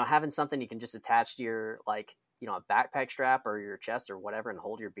 you know, having something you can just attach to your, like, you know, a backpack strap or your chest or whatever, and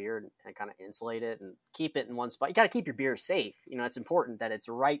hold your beer and kind of insulate it and keep it in one spot. You got to keep your beer safe. You know, it's important that it's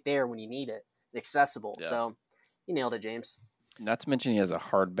right there when you need it, accessible. Yeah. So you nailed it, James. Not to mention he has a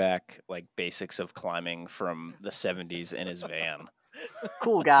hardback, like, basics of climbing from the 70s in his van.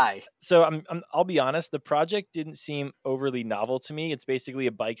 Cool guy. So I'll be honest, the project didn't seem overly novel to me. It's basically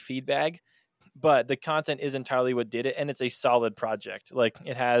a bike feed bag, but the content is entirely what did it, and it's a solid project. Like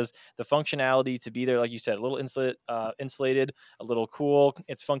it has the functionality to be there, like you said, a little insulated, a little cool.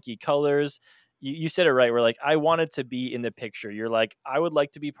 It's funky colors. You said it right. We're like, I wanted to be in the picture. You're like, I would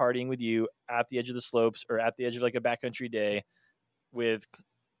like to be partying with you at the edge of the slopes or at the edge of like a backcountry day with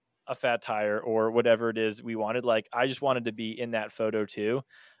a fat tire or whatever it is we wanted. Like, I just wanted to be in that photo too.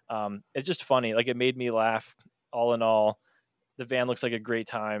 It's just funny. Like, it made me laugh. All in all, the van looks like a great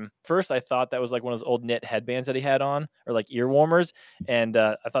time. First, I thought that was like one of those old knit headbands that he had on, or like ear warmers. And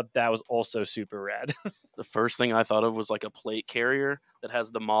I thought that was also super rad. The first thing I thought of was like a plate carrier that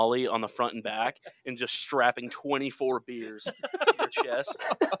has the Molly on the front and back and just strapping 24 beers to your chest.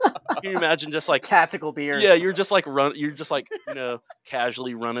 Can you imagine just like tactical beers? Yeah, you're just like you know,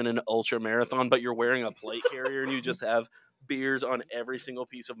 casually running an ultra marathon, but you're wearing a plate carrier and you just have beers on every single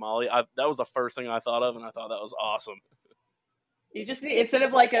piece of Molly. That was the first thing I thought of, and I thought that was awesome. You just need, instead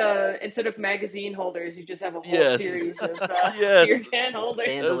of magazine holders, you just have a whole series of beer can holders.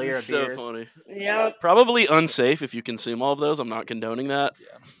 Bandolier of so beers. Funny. Yeah. Probably unsafe if you consume all of those. I'm not condoning that,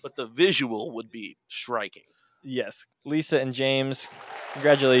 but the visual would be striking. Yes. Lisa and James,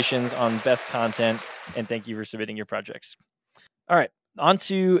 congratulations on best content, and thank you for submitting your projects. All right, on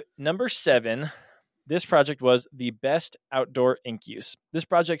to number 7. This project was the best outdoor ink use. This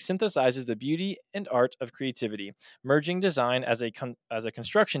project synthesizes the beauty and art of creativity, merging design as a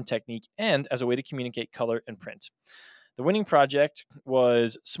construction technique and as a way to communicate color and print. The winning project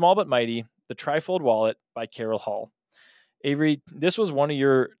was Small But Mighty, The Trifold Wallet by Carol Hall. Avery, this was one of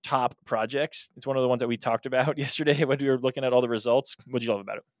your top projects. It's one of the ones that we talked about yesterday when we were looking at all the results. What did you love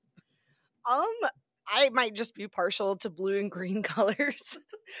about it? I might just be partial to blue and green colors,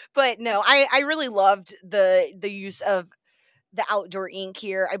 but no, I really loved the use of the outdoor ink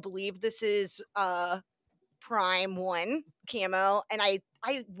here. I believe this is Prime 1 camo, and I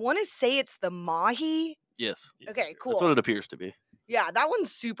want to say it's the Mahi. Yes. Okay, cool. That's what it appears to be. Yeah, that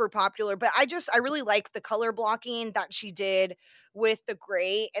one's super popular, but I really like the color blocking that she did with the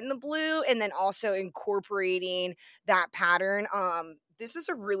gray and the blue, and then also incorporating that pattern. This is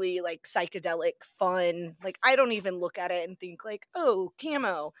a really like psychedelic, fun, like I don't even look at it and think like, oh,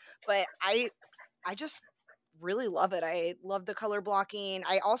 camo, but I just really love it. I love the color blocking.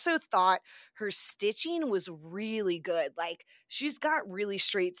 I also thought her stitching was really good. Like, she's got really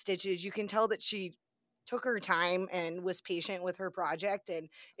straight stitches. You can tell that she took her time and was patient with her project, and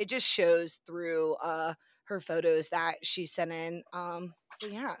it just shows through her photos that she sent in.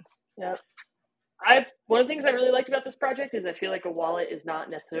 But yeah. Yeah. One of the things I really liked about this project is I feel like a wallet is not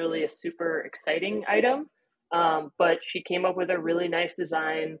necessarily a super exciting item, but she came up with a really nice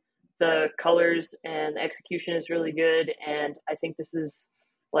design. The colors and execution is really good, and I think this is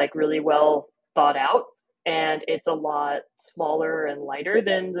like really well thought out. And it's a lot smaller and lighter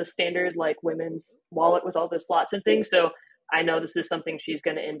than the standard like women's wallet with all the slots and things. So I know this is something she's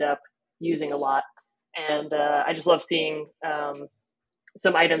going to end up using a lot, and I just love seeing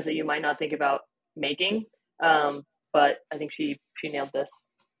some items that you might not think about making, but I think she nailed this.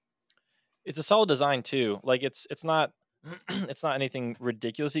 It's a solid design too. Like it's not it's not anything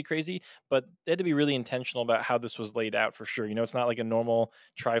ridiculously crazy, but they had to be really intentional about how this was laid out for sure. You know, it's not like a normal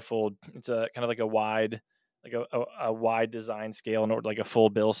trifold. It's a kind of like a wide, like a wide design scale, and like a full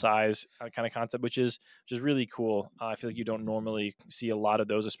bill size kind of concept, which is really cool. I feel like you don't normally see a lot of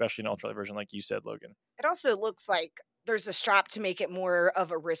those, especially in ultralight version, like you said, Logan. It also looks like there's a strap to make it more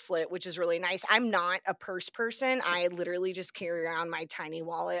of a wristlet, which is really nice. I'm not a purse person. I literally just carry around my tiny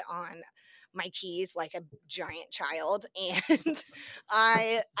wallet on my keys like a giant child, and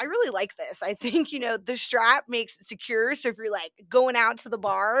I really like this. I think, you know, the strap makes it secure, so if you're like going out to the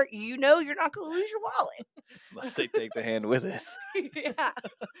bar, you know you're not going to lose your wallet. Unless they take the hand with it. Yeah.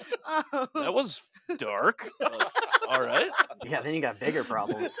 That was dark. All right. Yeah, then you got bigger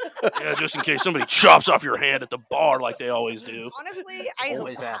problems. Yeah, just in case somebody chops off your hand at the bar like they always do. Honestly, I hope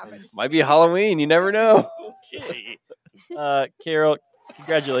Always it happens. Might be Halloween. You never know. Okay. Carol,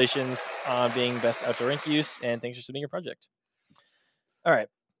 congratulations on being best outdoor ink use, and thanks for submitting your project. All right,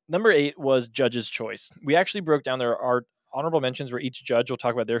 number 8 was Judge's Choice. We actually broke down there are honorable mentions where each judge will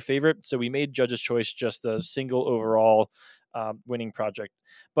talk about their favorite, so we made Judge's Choice just a single overall winning project.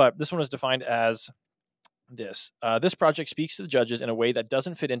 But this one was defined as this. This project speaks to the judges in a way that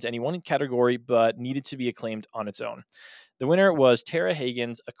doesn't fit into any one category, but needed to be acclaimed on its own. The winner was Tara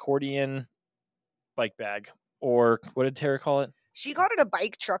Hagen's accordion bike bag, or what did Tara call it? She called it a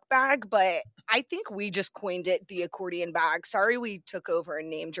bike truck bag, but I think we just coined it the accordion bag. Sorry we took over and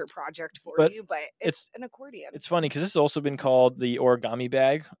named your project for you, but it's an accordion. It's funny because this has also been called the origami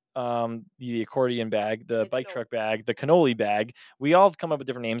bag, the accordion bag, the bike truck bag, the cannoli bag. We all have come up with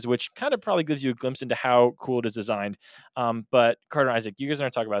different names, which kind of probably gives you a glimpse into how cool it is designed. But Carter and Isaac, you guys are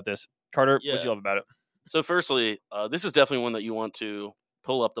going to talk about this. Carter, what do you love about it? So firstly, this is definitely one that you want to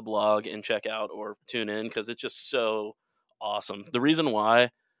pull up the blog and check out or tune in because it's just so awesome. The reason why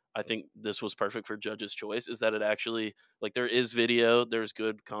I think this was perfect for Judge's Choice is that it actually, like, there is video, there's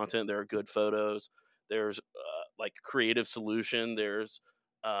good content, there are good photos, there's like creative solution, there's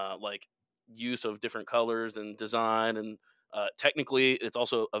like use of different colors and design, and technically it's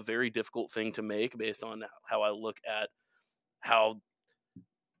also a very difficult thing to make based on how I look at how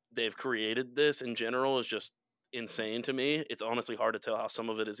they've created this in general is just insane to me. It's honestly hard to tell how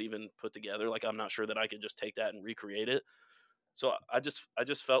some of it is even put together. Like, I'm not sure that I could just take that and recreate it. So I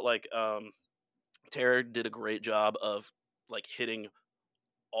just felt like Tara did a great job of like hitting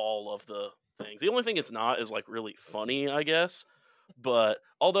all of the things. The only thing it's not is like really funny, I guess. But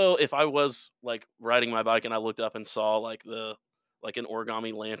although if I was like riding my bike and I looked up and saw like an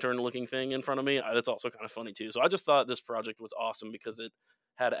origami lantern looking thing in front of me, that's also kind of funny too. So I just thought this project was awesome because it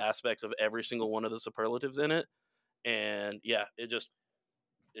had aspects of every single one of the superlatives in it. And yeah, it's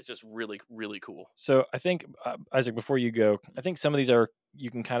just really, really cool. So I think, Isaac, before you go, I think some of these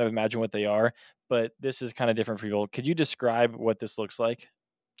you can kind of imagine what they are, but this is kind of different for people. Could you describe what this looks like?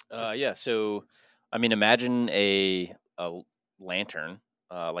 Yeah. So, I mean, imagine a lantern.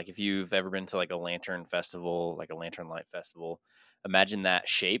 Like if you've ever been to like a lantern festival, like a lantern light festival, imagine that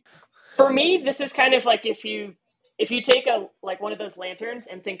shape. For me, this is kind of like if you take one of those lanterns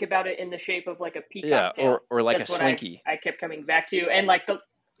and think about it in the shape of like a peacock tail, or like that's a slinky. I kept coming back to, and like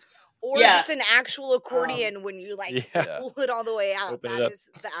just an actual accordion when you pull it all the way out. That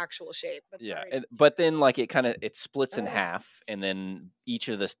is the actual shape. But but then like it splits in half, and then each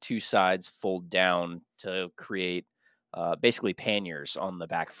of the two sides fold down to create basically panniers on the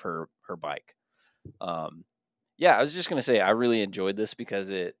back of her bike. I was just gonna say I really enjoyed this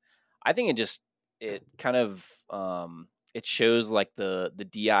because I think it kind of it shows like the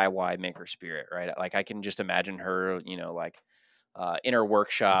DIY maker spirit, right? Like I can just imagine her, in her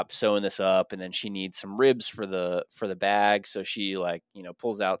workshop sewing this up, and then she needs some ribs for the bag, so she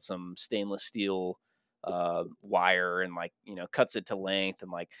pulls out some stainless steel wire and like, cuts it to length,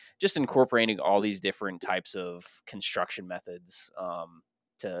 and like just incorporating all these different types of construction methods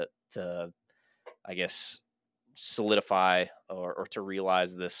to I guess solidify or to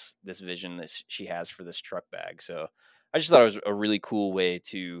realize this vision that she has for this truck bag. So I just thought it was a really cool way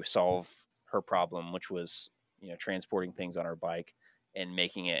to solve her problem, which was, transporting things on her bike and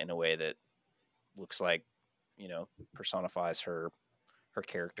making it in a way that looks like, personifies her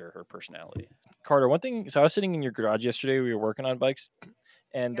character, her personality. Carter, one thing, so I was sitting in your garage yesterday, we were working on bikes,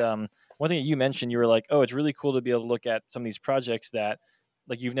 and one thing that you mentioned, you were like, oh, it's really cool to be able to look at some of these projects that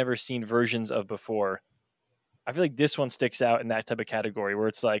like you've never seen versions of before. I feel like this one sticks out in that type of category where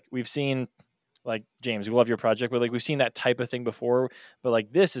it's like we've seen, like, James, we love your project, but like we've seen that type of thing before, but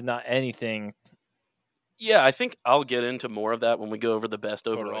like this is not anything. Yeah, I think I'll get into more of that when we go over the best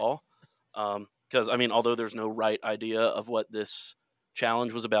overall. Because, I mean, although there's no right idea of what this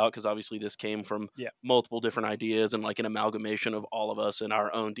challenge was about, because obviously this came from multiple different ideas and like an amalgamation of all of us and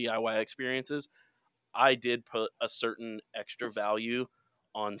our own DIY experiences, I did put a certain extra value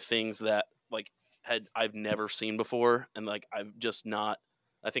on things that like I've never seen before, and like I've just not.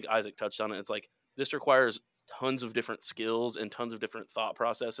 I think Isaac touched on it. It's like this requires tons of different skills and tons of different thought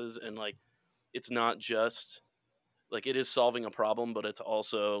processes, and like it's not just like it is solving a problem, but it's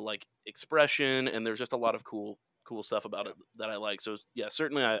also like expression, and there's just a lot of cool stuff about it that I like. So yeah,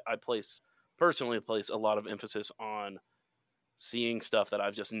 certainly I personally place a lot of emphasis on seeing stuff that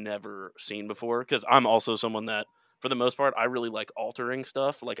I've just never seen before, because I'm also someone that, for the most part, I really like altering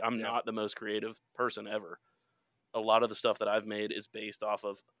stuff. Like I'm not the most creative person ever. A lot of the stuff that I've made is based off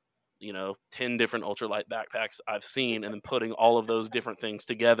of, 10 different ultralight backpacks I've seen, and then putting all of those different things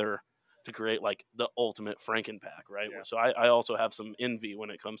together to create like the ultimate Frankenpack, right? Yeah. So I also have some envy when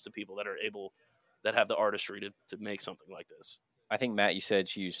it comes to people that have the artistry to make something like this. I think, Matt, you said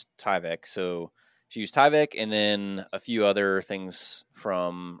she used Tyvek. So she used Tyvek and then a few other things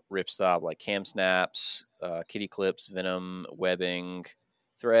from Ripstop, like cam snaps, kitty clips, venom, webbing,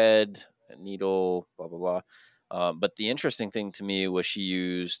 thread, needle, blah, blah, blah. But the interesting thing to me was she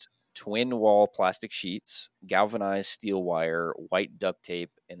used twin wall plastic sheets, galvanized steel wire, white duct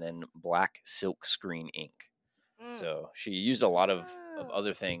tape, and then black silk screen ink. So she used a lot of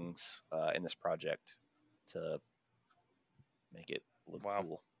other things in this project to make it look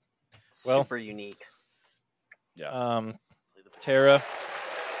cool. Super unique. Yeah. Tara,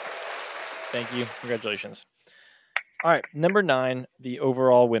 thank you. Congratulations. All right, number 9, the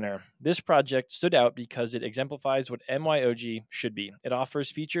overall winner. This project stood out because it exemplifies what MYOG should be. It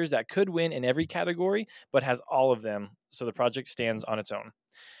offers features that could win in every category, but has all of them, so the project stands on its own.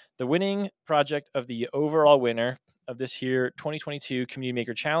 The winning project of the overall winner of this here 2022 Community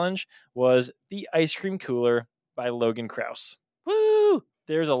Maker Challenge was the Ice Cream Cooler by Logan Krause. Woo!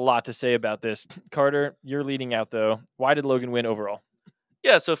 There's a lot to say about this. Carter, you're leading out, though. Why did Logan win overall?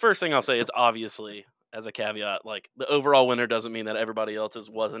 Yeah, so first thing I'll say is obviously, as a caveat, like the overall winner doesn't mean that everybody else's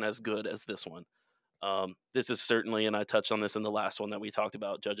wasn't as good as this one. This is certainly, and I touched on this in the last one that we talked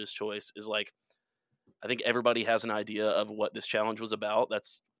about, Judge's Choice, is like, I think everybody has an idea of what this challenge was about.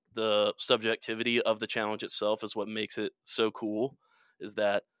 That's the subjectivity of the challenge itself is what makes it so cool, is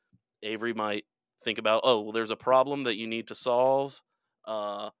that Avery might think about, oh, well, there's a problem that you need to solve.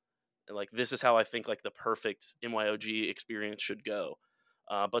 And like, this is how I think like the perfect MYOG experience should go.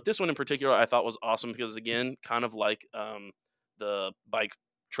 But this one in particular, I thought was awesome because, again, kind of like the bike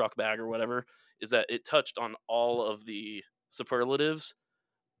truck bag or whatever, is that it touched on all of the superlatives,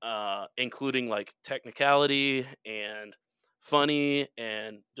 including like technicality and funny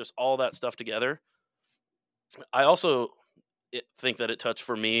and just all that stuff together. I also think that it touched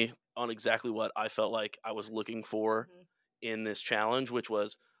for me on exactly what I felt like I was looking for in this challenge, which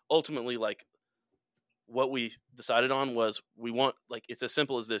was ultimately like, what we decided on was we want, like, it's as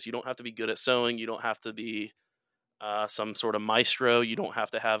simple as this. You don't have to be good at sewing. You don't have to be some sort of maestro. You don't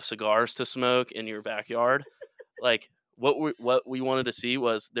have to have cigars to smoke in your backyard. Like, what we wanted to see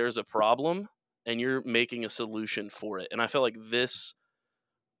was there's a problem and you're making a solution for it. And I felt like this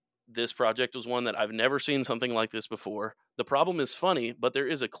project was one that I've never seen something like this before. The problem is funny, but there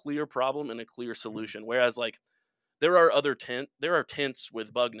is a clear problem and a clear solution. Whereas, like, there are tents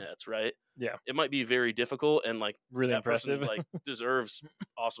with bug nets, right? Yeah, it might be very difficult and like really that impressive, person, like, deserves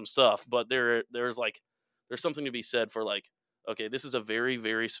awesome stuff. But there's something to be said for like, okay, this is a very,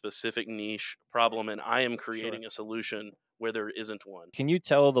 very specific niche problem, and I am creating a solution where there isn't one. Can you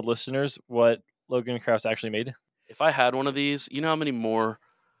tell the listeners what Logan Krause actually made? If I had one of these, you know how many more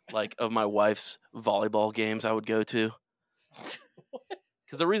like of my wife's volleyball games I would go to?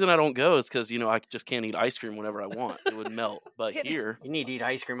 Because the reason I don't go is because, I just can't eat ice cream whenever I want. It would melt. But here, You need to eat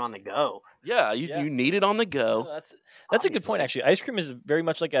ice cream on the go. yeah, you need it on the go. No, that's a good point, Obviously. actually. Ice cream is very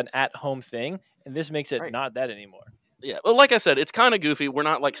much like an at-home thing, and this makes it Right. not that anymore. Yeah, well, like I said, it's kind of goofy. We're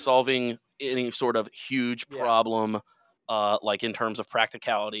not like solving any sort of huge Yeah. problem, like in terms of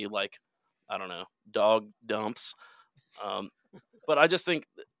practicality, like I don't know, dog dumps. But I just think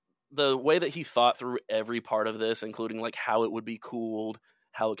the way that he thought through every part of this, including like how it would be cooled,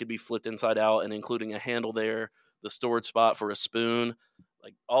 how it could be flipped inside out, and including a handle there, the storage spot for a spoon,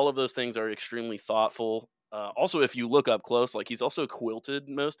 like all of those things are extremely thoughtful. Also, if you look up close, like he's also quilted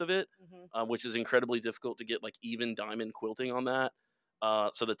most of it, which is incredibly difficult to get like even diamond quilting on that.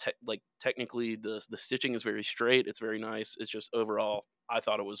 So technically the stitching is very straight. It's very nice. It's just overall, I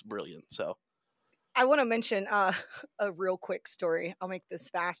thought it was brilliant. So I want to mention a real quick story. I'll make this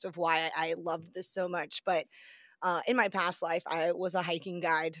fast of why I loved this so much. But in my past life, I was a hiking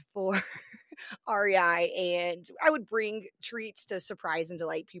guide for REI, and I would bring treats to surprise and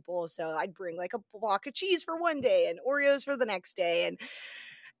delight people. So I'd bring like a block of cheese for one day and Oreos for the next day. And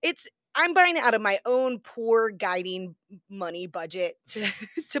I'm buying it out of my own poor guiding money budget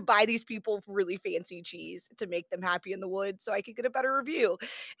to buy these people really fancy cheese to make them happy in the woods so I could get a better review.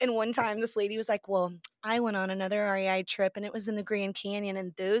 And one time this lady was like, well, I went on another REI trip and it was in the Grand Canyon,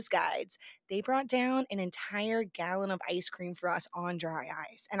 and those guides, they brought down an entire gallon of ice cream for us on dry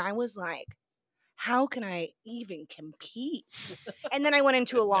ice. And I was like, how can I even compete? And then I went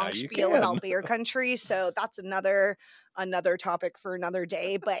into a long you spiel can. about bear country. So that's another topic for another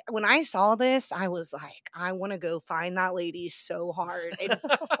day. But when I saw this, I was like, I want to go find that lady so hard and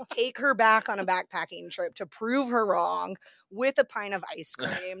take her back on a backpacking trip to prove her wrong with a pint of ice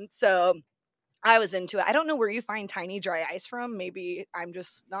cream. So I was into it. I don't know where you find tiny dry ice from. Maybe I'm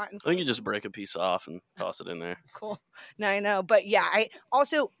just not. I think you just break a piece off and toss it in there. Cool. No, I know. But yeah, I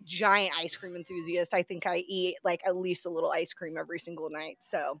also giant ice cream enthusiast. I think I eat like at least a little ice cream every single night.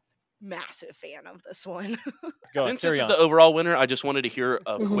 So massive fan of this one. Go on, Since this carry is on. the overall winner, I just wanted to hear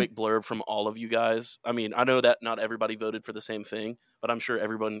a Mhm. quick blurb from all of you guys. I mean, I know that not everybody voted for the same thing, but I'm sure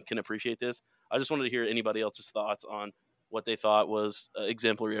everyone can appreciate this. I just wanted to hear anybody else's thoughts on what they thought was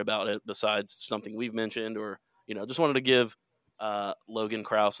exemplary about it, besides something we've mentioned, or just wanted to give Logan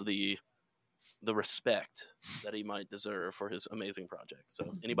Krause the respect that he might deserve for his amazing project. So,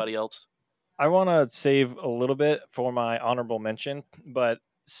 anybody else? I want to save a little bit for my honorable mention, but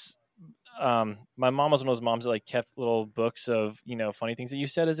my mom was one of those moms that like kept little books of funny things that you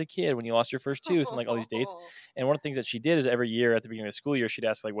said as a kid when you lost your first tooth and like all these dates. And one of the things that she did is every year at the beginning of the school year, she'd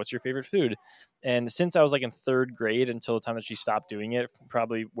ask like, "What's your favorite food?" And since I was like in third grade until the time that she stopped doing it,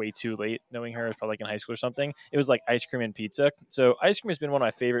 probably way too late knowing her, it was probably like in high school or something, it was like ice cream and pizza. So ice cream has been one of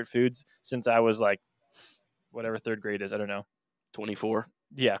my favorite foods since I was like, whatever third grade is, I don't know. 24.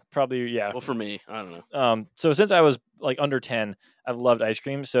 Yeah, probably. Yeah. Well, for me, I don't know. So since I was like under 10, I've loved ice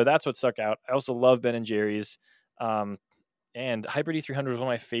cream. So that's what stuck out. I also love Ben and Jerry's. And Hyper D300 was one of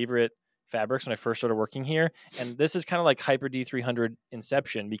my favorite fabrics when I first started working here. And this is kind of like Hyper D300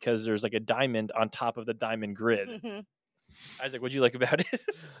 Inception because there's like a diamond on top of the diamond grid. Mhm. Isaac, what'd you like about it?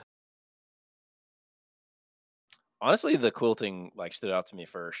 Honestly, the quilting like stood out to me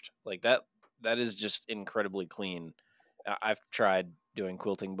first. Like that is just incredibly clean. I've tried doing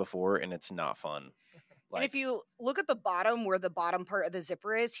quilting before and it's not fun. And if you look at the bottom where the bottom part of the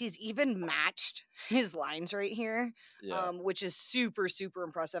zipper is, he's even matched his lines right here, which is super, super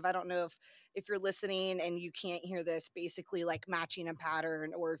impressive. I don't know if you're listening and you can't hear this, basically like matching a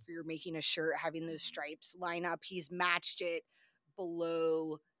pattern, or if you're making a shirt, having those stripes line up, he's matched it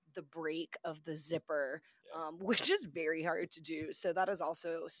below the break of the zipper, which is very hard to do. So that is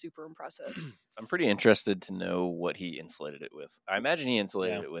also super impressive. I'm pretty interested to know what he insulated it with. I imagine he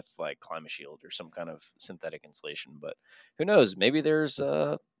insulated it with like ClimaShield or some kind of synthetic insulation, but who knows? Maybe there's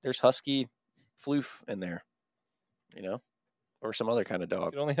husky floof in there, or some other kind of I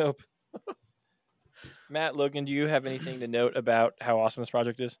dog. can only hope. Matt, Logan, do you have anything to note about how awesome this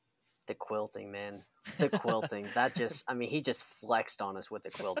project is? The quilting, man. The quilting. He just flexed on us with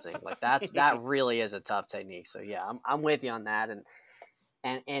the quilting. Like that really is a tough technique. So yeah, I'm with you on that.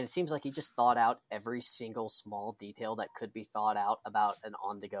 And it seems like he just thought out every single small detail that could be thought out about an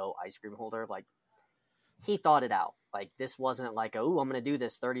on-the-go ice cream holder. Like he thought it out. Like this wasn't like, oh, I'm going to do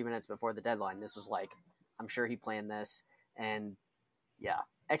this 30 minutes before the deadline. This was like, I'm sure he planned this. And yeah,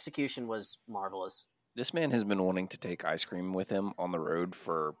 execution was marvelous. This man has been wanting to take ice cream with him on the road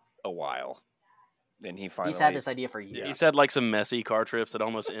for a while. And he's had this idea for years. He's had like some messy car trips that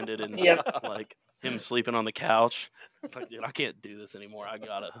almost ended in like him sleeping on the couch. It's like, dude, I can't do this anymore. I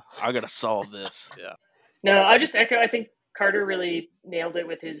gotta solve this. Yeah. No, I just echo. I think Carter really nailed it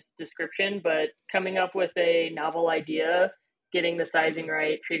with his description, but coming up with a novel idea, getting the sizing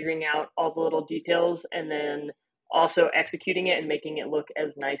right, figuring out all the little details, and then also executing it and making it look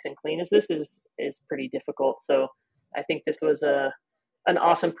as nice and clean as this is pretty difficult. So I think this was an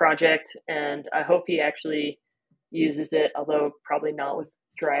awesome project, and I hope he actually uses it, although probably not with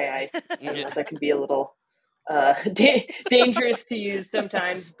dry ice. That can be a little dangerous to use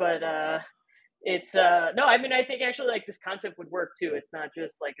sometimes, but it's no, I mean, I think actually like this concept would work too. It's not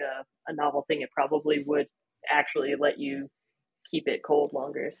just like a novel thing. It probably would actually let you keep it cold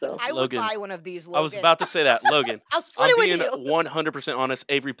longer. So I would Logan, buy one of these, Logan. I was about to say that, Logan. I'll split it with you. I'm being 100% honest.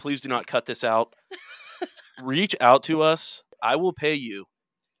 Avery, please do not cut this out. Reach out to us. I will pay you.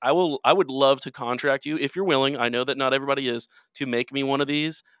 I would love to contract you if you're willing. I know that not everybody is, to make me one of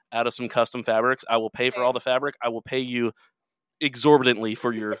these out of some custom fabrics. I will pay for all the fabric. I will pay you exorbitantly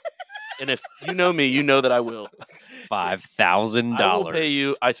for your. And if you know me, you know that I will. $5,000. I will pay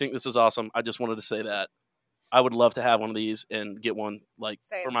you. I think this is awesome. I just wanted to say that. I would love to have one of these and get one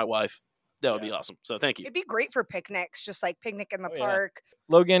Same. for my wife. That would be awesome. So thank you. It'd be great for picnics, just like picnic in the Oh, yeah. park.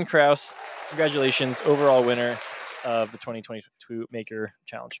 Logan Kraus, congratulations, overall winner of the 2022 Maker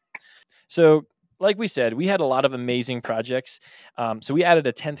Challenge. So, like we said, we had a lot of amazing projects. So we added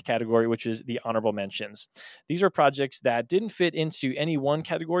a 10th category, which is the honorable mentions. These are projects that didn't fit into any one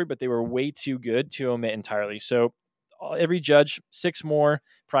category, but they were way too good to omit entirely. So every judge, 6 more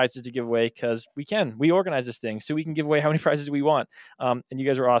prizes to give away because we organize this thing so we can give away how many prizes we want. And you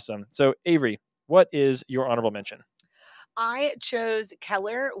guys were awesome. So Avery, what is your honorable mention? I chose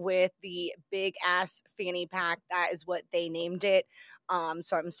Keller with the big ass fanny pack. That is what they named it.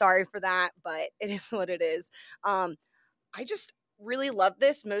 So I'm sorry for that, but it is what it is. I just really love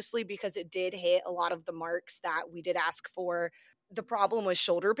this, mostly because it did hit a lot of the marks that we did ask for. The problem was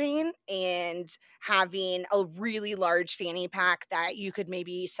shoulder pain, and having a really large fanny pack that you could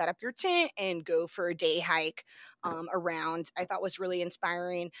maybe set up your tent and go for a day hike around, I thought was really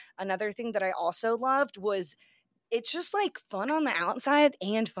inspiring. Another thing that I also loved was it's just like fun on the outside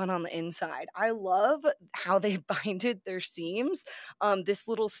and fun on the inside. I love how they binded their seams. This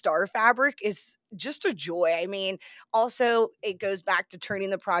little star fabric is just a joy. I mean, also it goes back to turning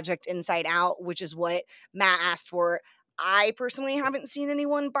the project inside out, which is what Matt asked for. I personally haven't seen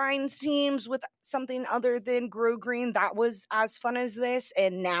anyone bind seams with something other than Grow Green that was as fun as this.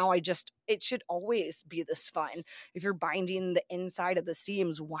 And now it should always be this fun. If you're binding the inside of the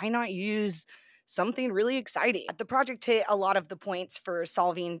seams, why not use something really exciting? The project hit a lot of the points for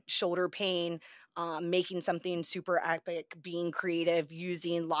solving shoulder pain, making something super epic, being creative,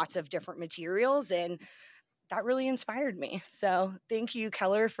 using lots of different materials, and that really inspired me. So thank you,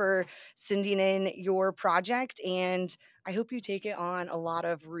 Keller, for sending in your project, and I hope you take it on a lot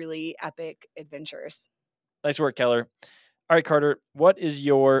of really epic adventures. Nice work, Keller. All right, Carter, what is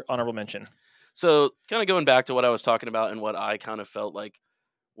your honorable mention? So kind of going back to what I was talking about and what I kind of felt like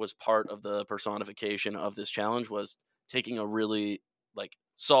was part of the personification of this challenge was taking a really like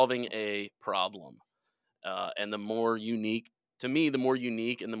solving a problem. And the more unique, to me, the more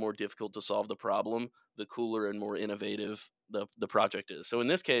unique and the more difficult to solve the problem, the cooler and more innovative the project is. So in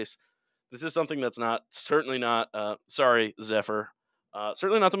this case, this is something that's certainly not, sorry, Zephyr,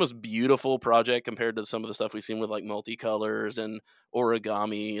 certainly not the most beautiful project compared to some of the stuff we've seen with like multicolors and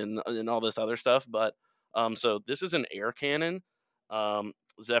origami and all this other stuff. But so this is an air cannon.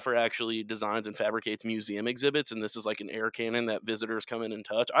 Zephyr actually designs and fabricates museum exhibits, and this is like an air cannon that visitors come in and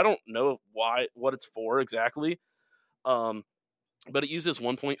touch. I don't know what it's for exactly, but it uses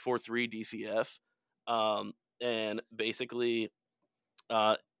 1.43 DCF, and basically,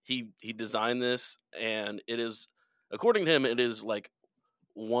 he designed this, and it is, according to him, it is like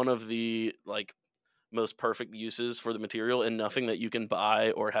one of the like most perfect uses for the material, and nothing that you can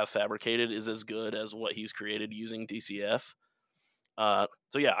buy or have fabricated is as good as what he's created using DCF.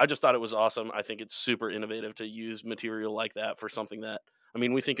 So yeah, I just thought it was awesome. I think it's super innovative to use material like that for something that, I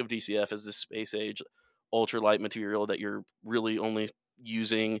mean, we think of DCF as this space age ultralight material that you're really only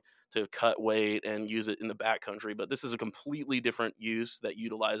using to cut weight and use it in the backcountry, but this is a completely different use that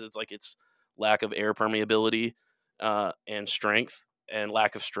utilizes like its lack of air permeability and strength and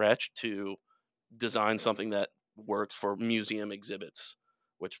lack of stretch to design something that works for museum exhibits,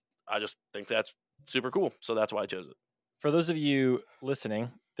 which I just think that's super cool. So that's why I chose it. For those of you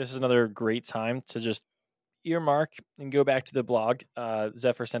listening, this is another great time to just earmark and go back to the blog.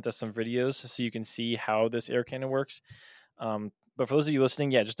 Zephyr sent us some videos so you can see how this air cannon works. But for those of you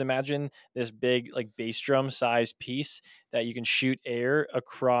listening, yeah, just imagine this big like bass drum size piece that you can shoot air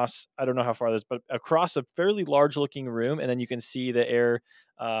across, I don't know how far this, but across a fairly large looking room. And then you can see the air,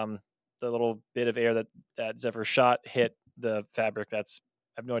 the little bit of air that Zephyr shot hit the fabric that's,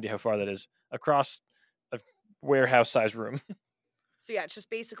 I have no idea how far that is, across a warehouse size room. So yeah, it's just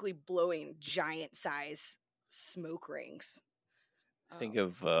basically blowing giant size smoke rings. Think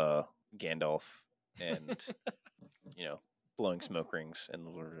of Gandalf and blowing smoke rings in the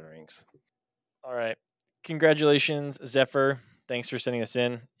Lord of the Rings. All right. Congratulations, Zephyr. Thanks for sending us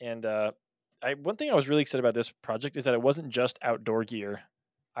in. And one thing I was really excited about this project is that it wasn't just outdoor gear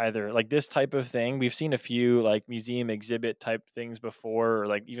either. Like this type of thing, we've seen a few like museum exhibit type things before, or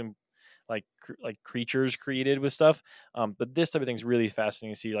like even like creatures created with stuff. But this type of thing is really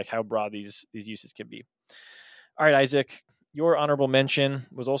fascinating to see like how broad these uses can be. All right, Isaac, your honorable mention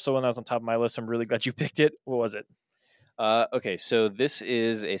was also one that was on top of my list. I'm really glad you picked it. What was it? Okay, so this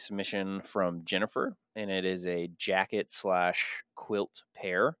is a submission from Jennifer, and it is a jacket/quilt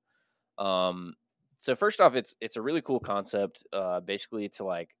pair. So first off, it's a really cool concept. Basically to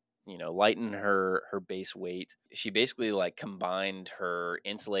like lighten her base weight. She basically like combined her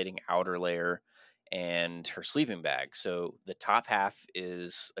insulating outer layer and her sleeping bag. So the top half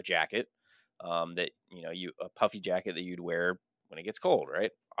is a jacket, that a puffy jacket that you'd wear when it gets cold,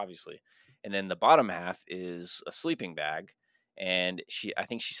 right? Obviously. And then the bottom half is a sleeping bag. And I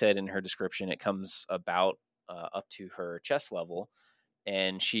think she said in her description, it comes about up to her chest level,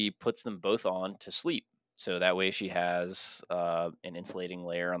 and she puts them both on to sleep. So that way she has an insulating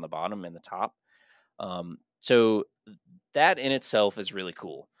layer on the bottom and the top. So that in itself is really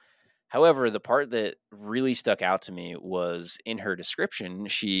cool. However, the part that really stuck out to me was in her description,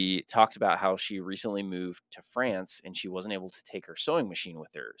 she talked about how she recently moved to France and she wasn't able to take her sewing machine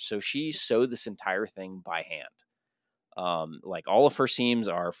with her. So she sewed this entire thing by hand. Like all of her seams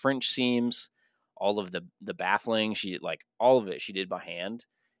are French seams, all of the baffling, all of it she did by hand.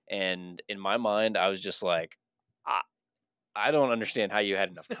 And in my mind, I was just like, I don't understand how you had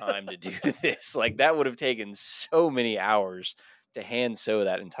enough time to do this. Like that would have taken so many hours to hand sew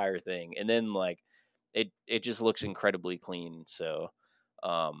that entire thing. And then like it just looks incredibly clean. So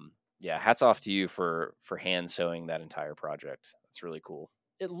yeah, hats off to you for hand sewing that entire project. That's really cool.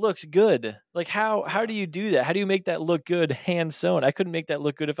 It looks good. Like how do you do that? How do you make that look good hand sewn? I couldn't make that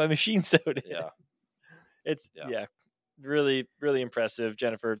look good if I machine sewed it. Yeah. It's really, really impressive.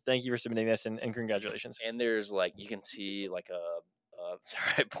 Jennifer, thank you for submitting this and congratulations. And there's like, you can see like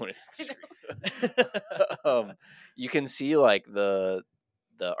sorry, I pointed at the screen. You can see like the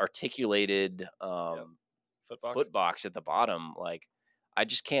articulated foot box at the bottom. Like, I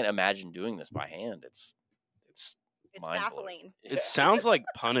just can't imagine doing this by hand. It's baffling. It sounds like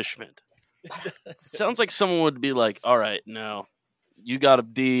punishment. It sounds like someone would be like, all right, now you got a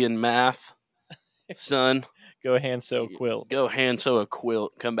D in math, son. Go hand sew a quilt. Go hand sew a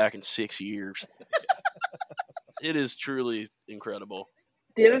quilt. Come back in 6 years. It is truly incredible.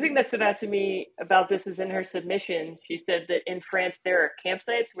 The other thing that stood out to me about this is in her submission, she said that in France there are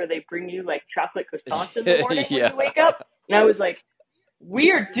campsites where they bring you like chocolate croissants in the morning when you wake up. And I was like,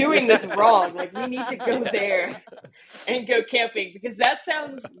 we are doing this wrong. Like we need to go there and go camping because that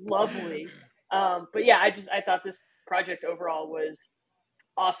sounds lovely. But yeah, I thought this project overall was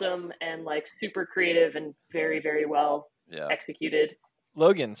awesome and like super creative and very, very well executed.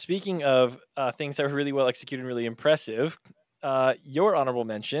 Logan, speaking of things that were really well executed and really impressive, your honorable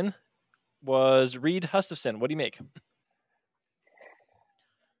mention was Reed Hustafson. What do you make?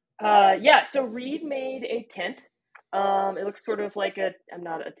 So Reed made a tent. It looks sort of like I'm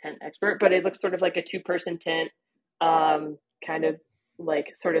not a tent expert, but it looks sort of like a 2-person tent, kind of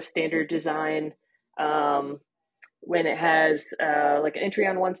like sort of standard design. When it has like an entry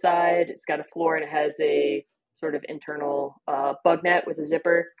on one side, it's got a floor and it has a sort of internal bug net with a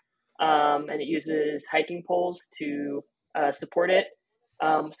zipper, and it uses hiking poles to support it.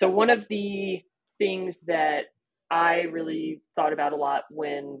 So one of the things that I really thought about a lot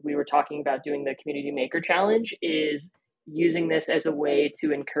when we were talking about doing the Community Maker Challenge is using this as a way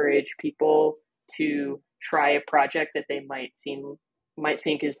to encourage people to try a project that they might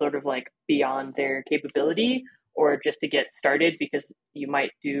think is sort of like beyond their capability, or just to get started, because you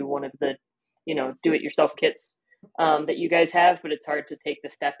might do one of the, do-it-yourself kits that you guys have, but it's hard to take the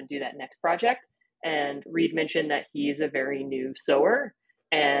step and do that next project. And Reed mentioned that he's a very new sewer,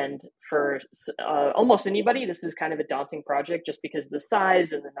 and for almost anybody, this is kind of a daunting project just because of the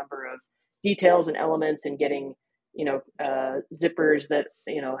size and the number of details and elements and getting, zippers that,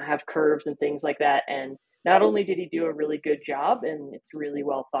 have curves and things like that. And not only did he do a really good job and it's really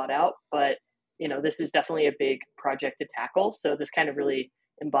well thought out, but, this is definitely a big project to tackle. So this kind of really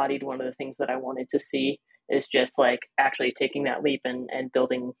embodied one of the things that I wanted to see, is just like actually taking that leap and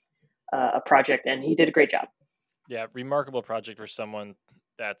building a project. And he did a great job. Yeah, remarkable project for someone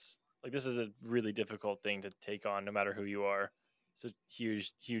that's Like, this is a really difficult thing to take on, no matter who you are. It's a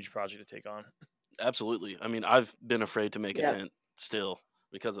huge project to take on. Absolutely. I mean, I've been afraid to make a Yeah. tent still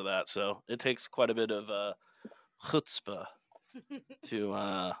because of that. So it takes quite a bit of chutzpah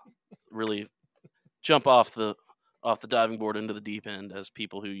to really jump off the diving board into the deep end, as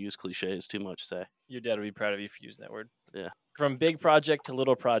people who use cliches too much say. Your dad would be proud of you for using that word. Yeah. From big project to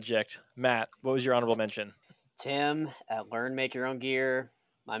little project, Matt, what was your honorable mention? Tim at Learn Make Your Own Gear,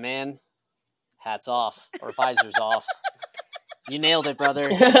 my man, hats off or visors off. You nailed it, brother.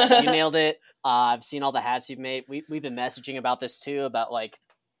 You nailed it. I've seen all the hats you've made. We've been messaging about this too, about like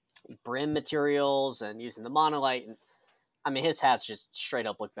brim materials and using the monolite. And I mean, his hats just straight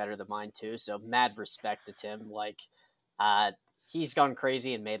up look better than mine too. So mad respect to Tim. Like, he's gone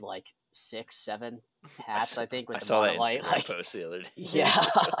crazy and made like 6-7 hats, I think, with I the saw that monolite. Instagram Like, post the other day. yeah.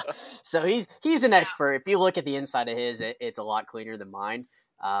 So he's an expert. If you look at the inside of his, it's a lot cleaner than mine.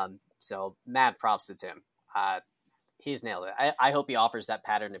 So mad props to Tim. He's nailed it. I hope he offers that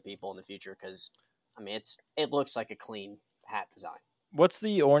pattern to people in the future, because I mean, it looks like a clean hat design. What's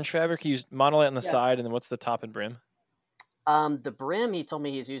the orange fabric? He used monolite on the Yeah. side, and then what's the top and brim? The brim, he told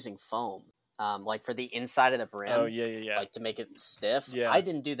me he's using foam, like for the inside of the brim. Oh, yeah. Like to make it stiff. Yeah. I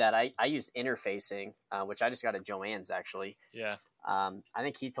didn't do that. I used interfacing, which I just got at Joann's actually. Yeah. I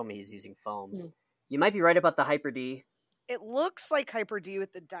think he told me he's using foam. Hmm. You might be right about the Hyper D. It looks like Hyper D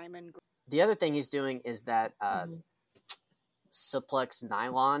with the diamond. The other thing he's doing is that Mhm. Suplex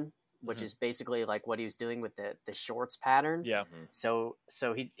nylon, which Mhm. is basically like what he was doing with the shorts pattern. Yeah. So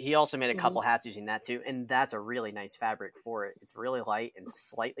he also made a couple hats using that too, and that's a really nice fabric for it. It's really light and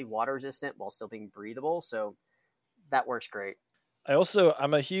slightly water resistant while still being breathable. So that works great.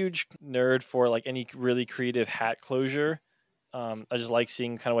 I'm a huge nerd for like any really creative hat closure. I just like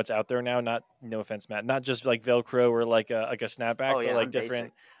seeing kind of what's out there now. Not, no offense, Matt, not just like Velcro or like a snapback, Oh, yeah, but like I'm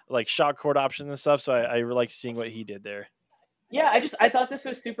different basic. like shock cord options and stuff. So I really like seeing what he did there. Yeah, I thought this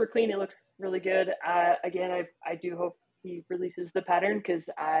was super clean. It looks really good. Again, I do hope he releases the pattern, because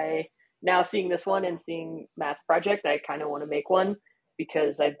now seeing this one and seeing Matt's project, I kind of want to make one,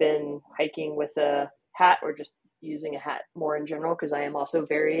 because I've been hiking with a hat, or just using a hat more in general, because I am also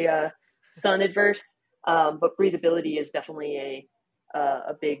very sun adverse. But breathability is definitely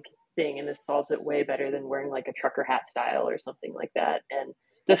a big thing, and this solves it way better than wearing like a trucker hat style or something like that. And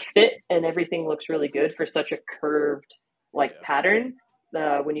the fit and everything looks really good for such a curved pattern.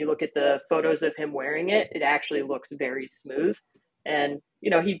 When you look at the photos of him wearing it, it actually looks very smooth. And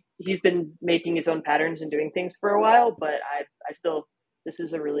he's been making his own patterns and doing things for a while, but I still, this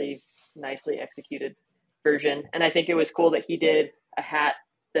is a really nicely executed version. And I think it was cool that he did a hat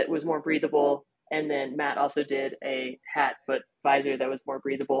that was more breathable, and then Matt also did a hat but visor that was more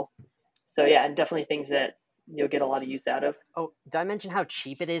breathable. So yeah, and definitely things that you'll get a lot of use out of. Oh, did I mention how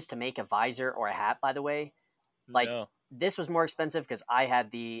cheap it is to make a visor or a hat, by the way? Like, No. this was more expensive because I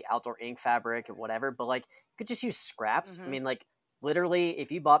had the outdoor ink fabric and whatever, but like, you could just use scraps. I Mhm. mean, like, literally,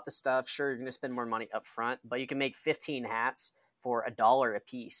 if you bought the stuff, sure, you're going to spend more money up front, but you can make 15 hats for $1 a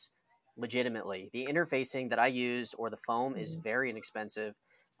piece, legitimately. The interfacing that I used, or the foam, is very inexpensive.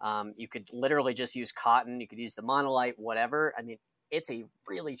 You could literally just use cotton. You could use the monolite, whatever. I mean, it's a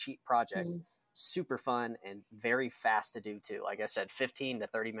really cheap project. Mhm. Super fun and very fast to do too. Like I said, 15 to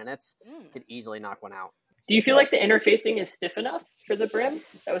 30 minutes, could easily knock one out. Do you feel like the interfacing is stiff enough for the brim?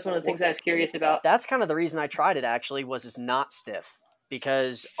 That was one of the things I was curious about. That's kind of the reason I tried it, actually, was it's not stiff.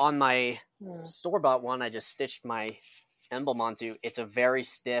 Because on my store-bought one, I just stitched my emblem onto. It's a very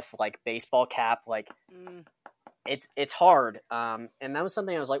stiff, like, baseball cap. Like, Mm. it's hard. And that was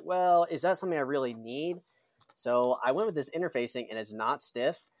something I was like, well, is that something I really need? So I went with this interfacing, and it's not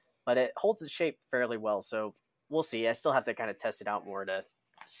stiff, but it holds its shape fairly well. So we'll see. I still have to kind of test it out more to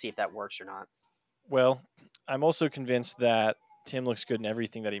see if that works or not. Well, I'm also convinced that Tim looks good in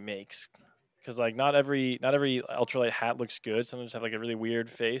everything that he makes, because like not every ultralight hat looks good. Some just have like a really weird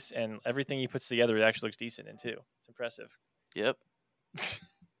face, and everything he puts together it actually looks decent in too. It's impressive. Yep.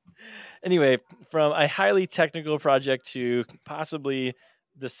 Anyway, from a highly technical project to possibly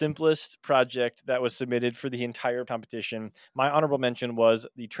the simplest project that was submitted for the entire competition, my honorable mention was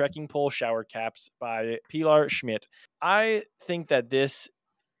the trekking pole shower caps by Pilar Schmidt. I think that this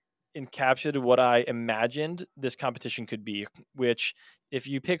encapsulated what I imagined this competition could be, which, if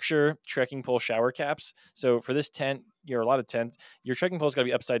you picture trekking pole shower caps, so for this tent, a lot of tents, your trekking pole's got to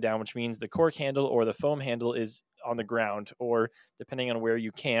be upside down, which means the cork handle or the foam handle is on the ground, or depending on where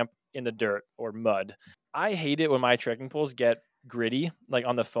you camp, in the dirt or mud. I hate it when my trekking poles get gritty, like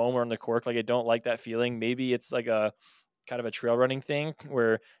on the foam or on the cork. Like, I don't like that feeling. Maybe it's like a kind of a trail running thing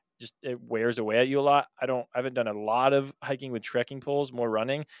where just it wears away at you a lot. I haven't done a lot of hiking with trekking poles, more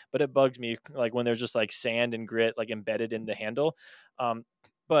running, but it bugs me like when there's just like sand and grit like embedded in the handle.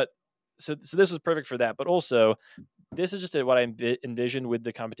 But so this was perfect for that. But also, this is just what I envisioned with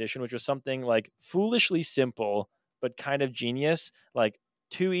the competition, which was something like foolishly simple, but kind of genius, like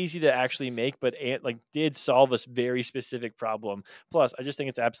too easy to actually make, but like did solve a very specific problem. Plus, I just think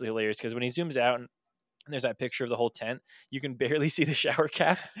it's absolutely hilarious because when he zooms out and there's that picture of the whole tent, you can barely see the shower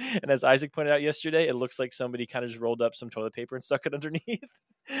cap. And as Isaac pointed out yesterday, it looks like somebody kind of just rolled up some toilet paper and stuck it underneath,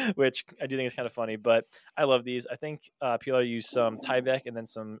 which I do think is kind of funny. But I love these. I think PLR used some Tyvek and then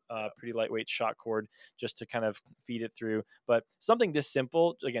some pretty lightweight shot cord just to kind of feed it through. But something this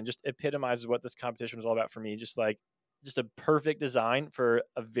simple, again, just epitomizes what this competition was all about for me. Just a perfect design for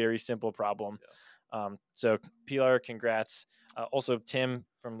a very simple problem. Yeah. So PLR, congrats. Also, Tim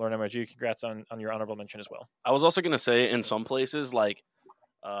from Lord MRG, congrats on your honorable mention as well. I was also going to say, in some places, like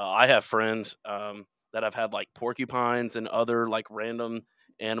I have friends that have had like porcupines and other like random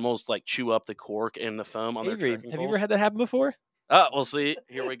animals like chew up the cork and the foam on Avery, their trekking have poles. you ever had that happen before? Well, see,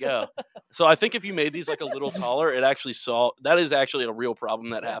 here we go. So I think if you made these like a little taller, it actually that is actually a real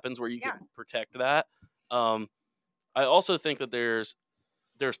problem that happens where you can protect that. I also think that there's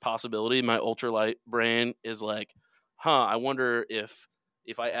possibility. My ultralight brain is like, I wonder if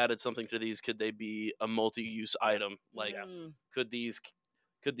I added something to these, could they be a multi-use item? Like, could these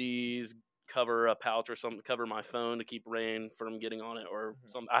cover a pouch or something, cover my phone to keep rain from getting on it or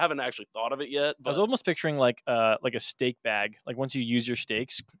something? I haven't actually thought of it yet. But I was almost picturing like a steak bag. Like once you use your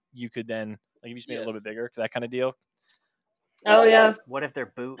steaks, you could then like if you just made it a little bit bigger, that kind of deal. Oh yeah. What if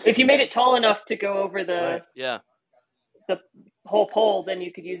they're boot? If you made it tall enough to go over the the whole pole, then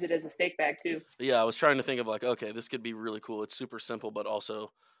you could use it as a steak bag too. Yeah, I was trying to think of like, okay, this could be really cool. It's super simple, but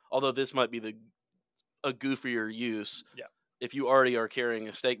also, although this might be a goofier use. Yeah. If you already are carrying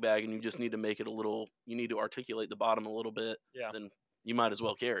a steak bag and you just need to make it you need to articulate the bottom a little bit. Yeah. Then you might as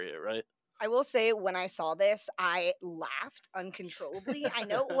well carry it, right? I will say, when I saw this, I laughed uncontrollably. I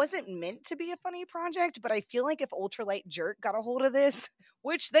know it wasn't meant to be a funny project, but I feel like if Ultralight Jerk got a hold of this,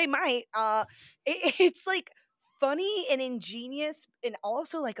 which they might, it's like funny and ingenious and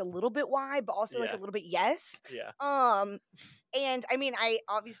also like a little bit why, but also like a little bit yes. Yeah. And I mean, I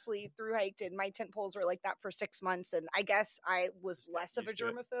obviously thru hiked and my tent poles were like that for 6 months, and I guess I was less of a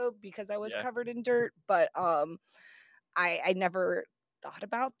germaphobe because I was covered in dirt, but I never thought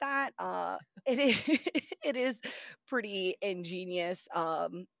about that. It is pretty ingenious,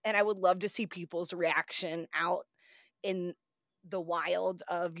 and I would love to see people's reaction out in the wild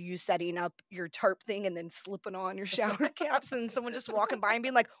of you setting up your tarp thing and then slipping on your shower caps and someone just walking by and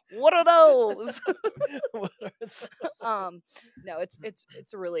being like, what are those? No, it's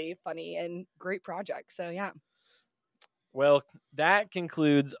a really funny and great project, so yeah. Well, that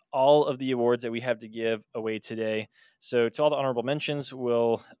concludes all of the awards that we have to give away today. So to all the honorable mentions,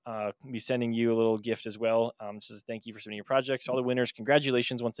 we'll be sending you a little gift as well. Just as thank you for submitting your projects. All the winners,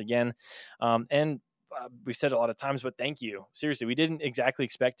 congratulations once again. And we've said it a lot of times, but thank you. Seriously, we didn't exactly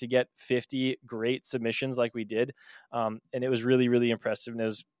expect to get 50 great submissions like we did. And it was really, really impressive. And it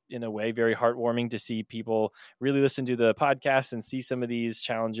was, in a way, very heartwarming to see people really listen to the podcast and see some of these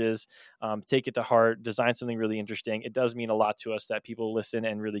challenges, take it to heart, design something really interesting. It does mean a lot to us that people listen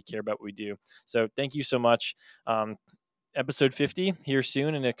and really care about what we do. So thank you so much. Episode 50 here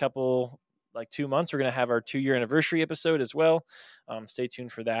soon in a couple, like 2 months. We're going to have our 2-year anniversary episode as well. Stay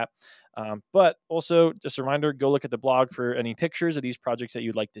tuned for that. But also just a reminder, go look at the blog for any pictures of these projects that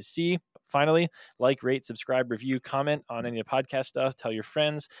you'd like to see. Finally, like, rate, subscribe, review, comment on any of the podcast stuff. Tell your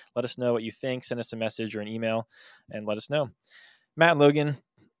friends. Let us know what you think. Send us a message or an email and let us know. Matt and Logan,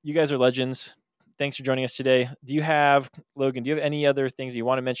 you guys are legends. Thanks for joining us today. Logan, do you have any other things that you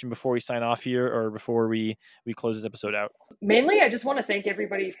want to mention before we sign off here or before we close this episode out? Mainly, I just want to thank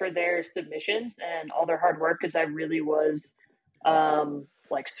everybody for their submissions and all their hard work, because I really was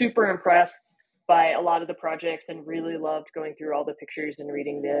super impressed by a lot of the projects and really loved going through all the pictures and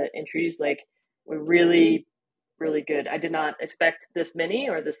reading the entries. Like, we're really, really good. I did not expect this many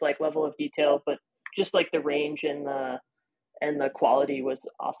or this level of detail, but just the range and the quality was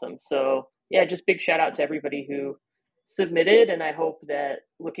awesome. So yeah, just big shout out to everybody who submitted. And I hope that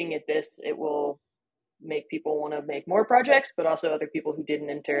looking at this, it will make people want to make more projects, but also other people who didn't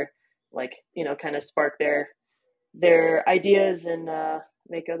enter, kind of spark their ideas and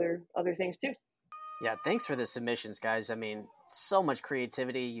make other things too. Yeah, thanks for the submissions, guys. I mean, so much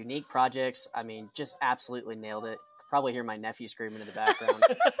creativity, unique projects. I mean, just absolutely nailed it. Probably hear my nephew screaming in the background.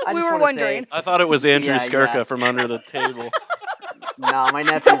 We were wondering. I thought it was Andrew Skirka from under the table. No, my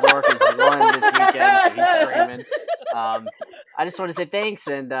nephew Rourke has won this weekend, so he's screaming. I just want to say thanks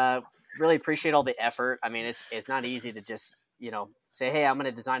and really appreciate all the effort. I mean, it's not easy to just, say, hey, I'm going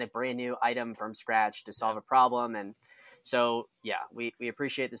to design a brand new item from scratch to solve a problem. And so, yeah, we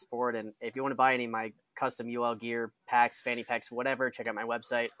appreciate the support. And if you want to buy any of my custom UL gear, packs, fanny packs, whatever, check out my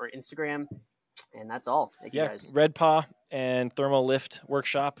website or Instagram. And that's all. Thank you guys. Red Paw and Thermal Lift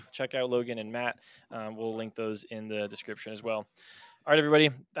Workshop. Check out Logan and Matt. We'll link those in the description as well. All right,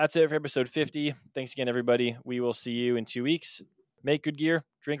 everybody. That's it for episode 50. Thanks again, everybody. We will see you in 2 weeks. Make good gear.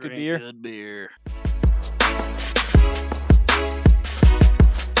 Drink good beer. Good beer.